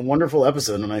been a wonderful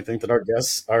episode, and I think that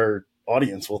our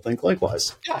audience will think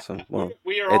likewise. Yeah. Awesome. Well,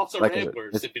 we are also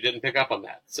ramblers, if you didn't pick up on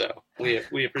that. So we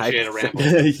appreciate a ramble.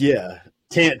 Yeah.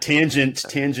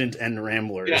 Tangent, and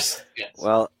ramblers. Yes.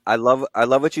 Well, I love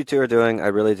what you two are doing. I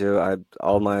really do.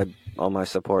 All my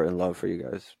support and love for you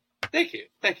guys. Thank you.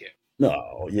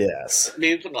 No, yes. It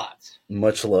means a lot.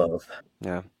 Much love.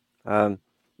 Yeah.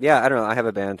 Yeah, I don't know. I have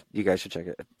a band. You guys should check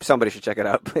it. Somebody should check it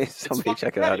out, please. Somebody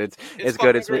check it out. It's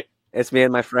good. It's me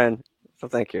and my friend. So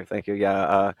thank you.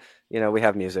 Yeah. We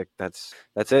have music. That's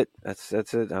it. That's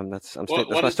it. That's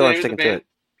my story. I'm sticking to it.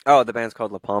 Oh, the band's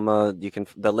called La Palma. You can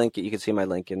see my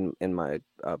link in my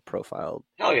profile.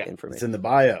 Hell yeah. Information. It's in the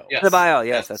bio. Yes. The bio.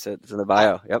 Yes, that's it. It's in the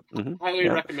bio. Yep. Mm-hmm. Highly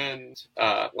recommend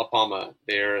La Palma.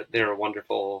 They're a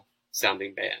wonderful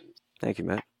sounding band. Thank you,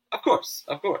 Matt. Of course.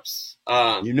 He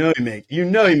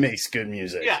makes good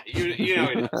music. Yeah, you know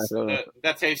he does.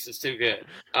 That taste is too good.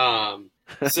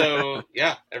 So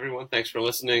yeah, everyone, thanks for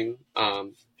listening.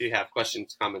 If you have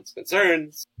questions, comments,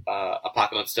 concerns,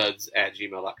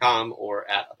 apocalypsestuds@gmail.com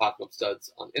or at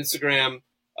apocalypsestuds on Instagram.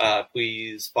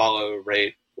 Please follow,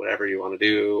 rate, whatever you want to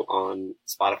do on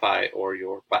Spotify or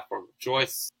your platform of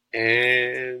choice.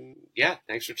 And yeah,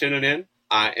 thanks for tuning in.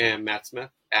 I am Matt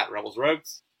Smith at Rebels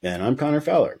Rogues. And I'm Connor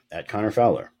Fowler at Connor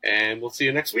Fowler. And we'll see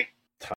you next week.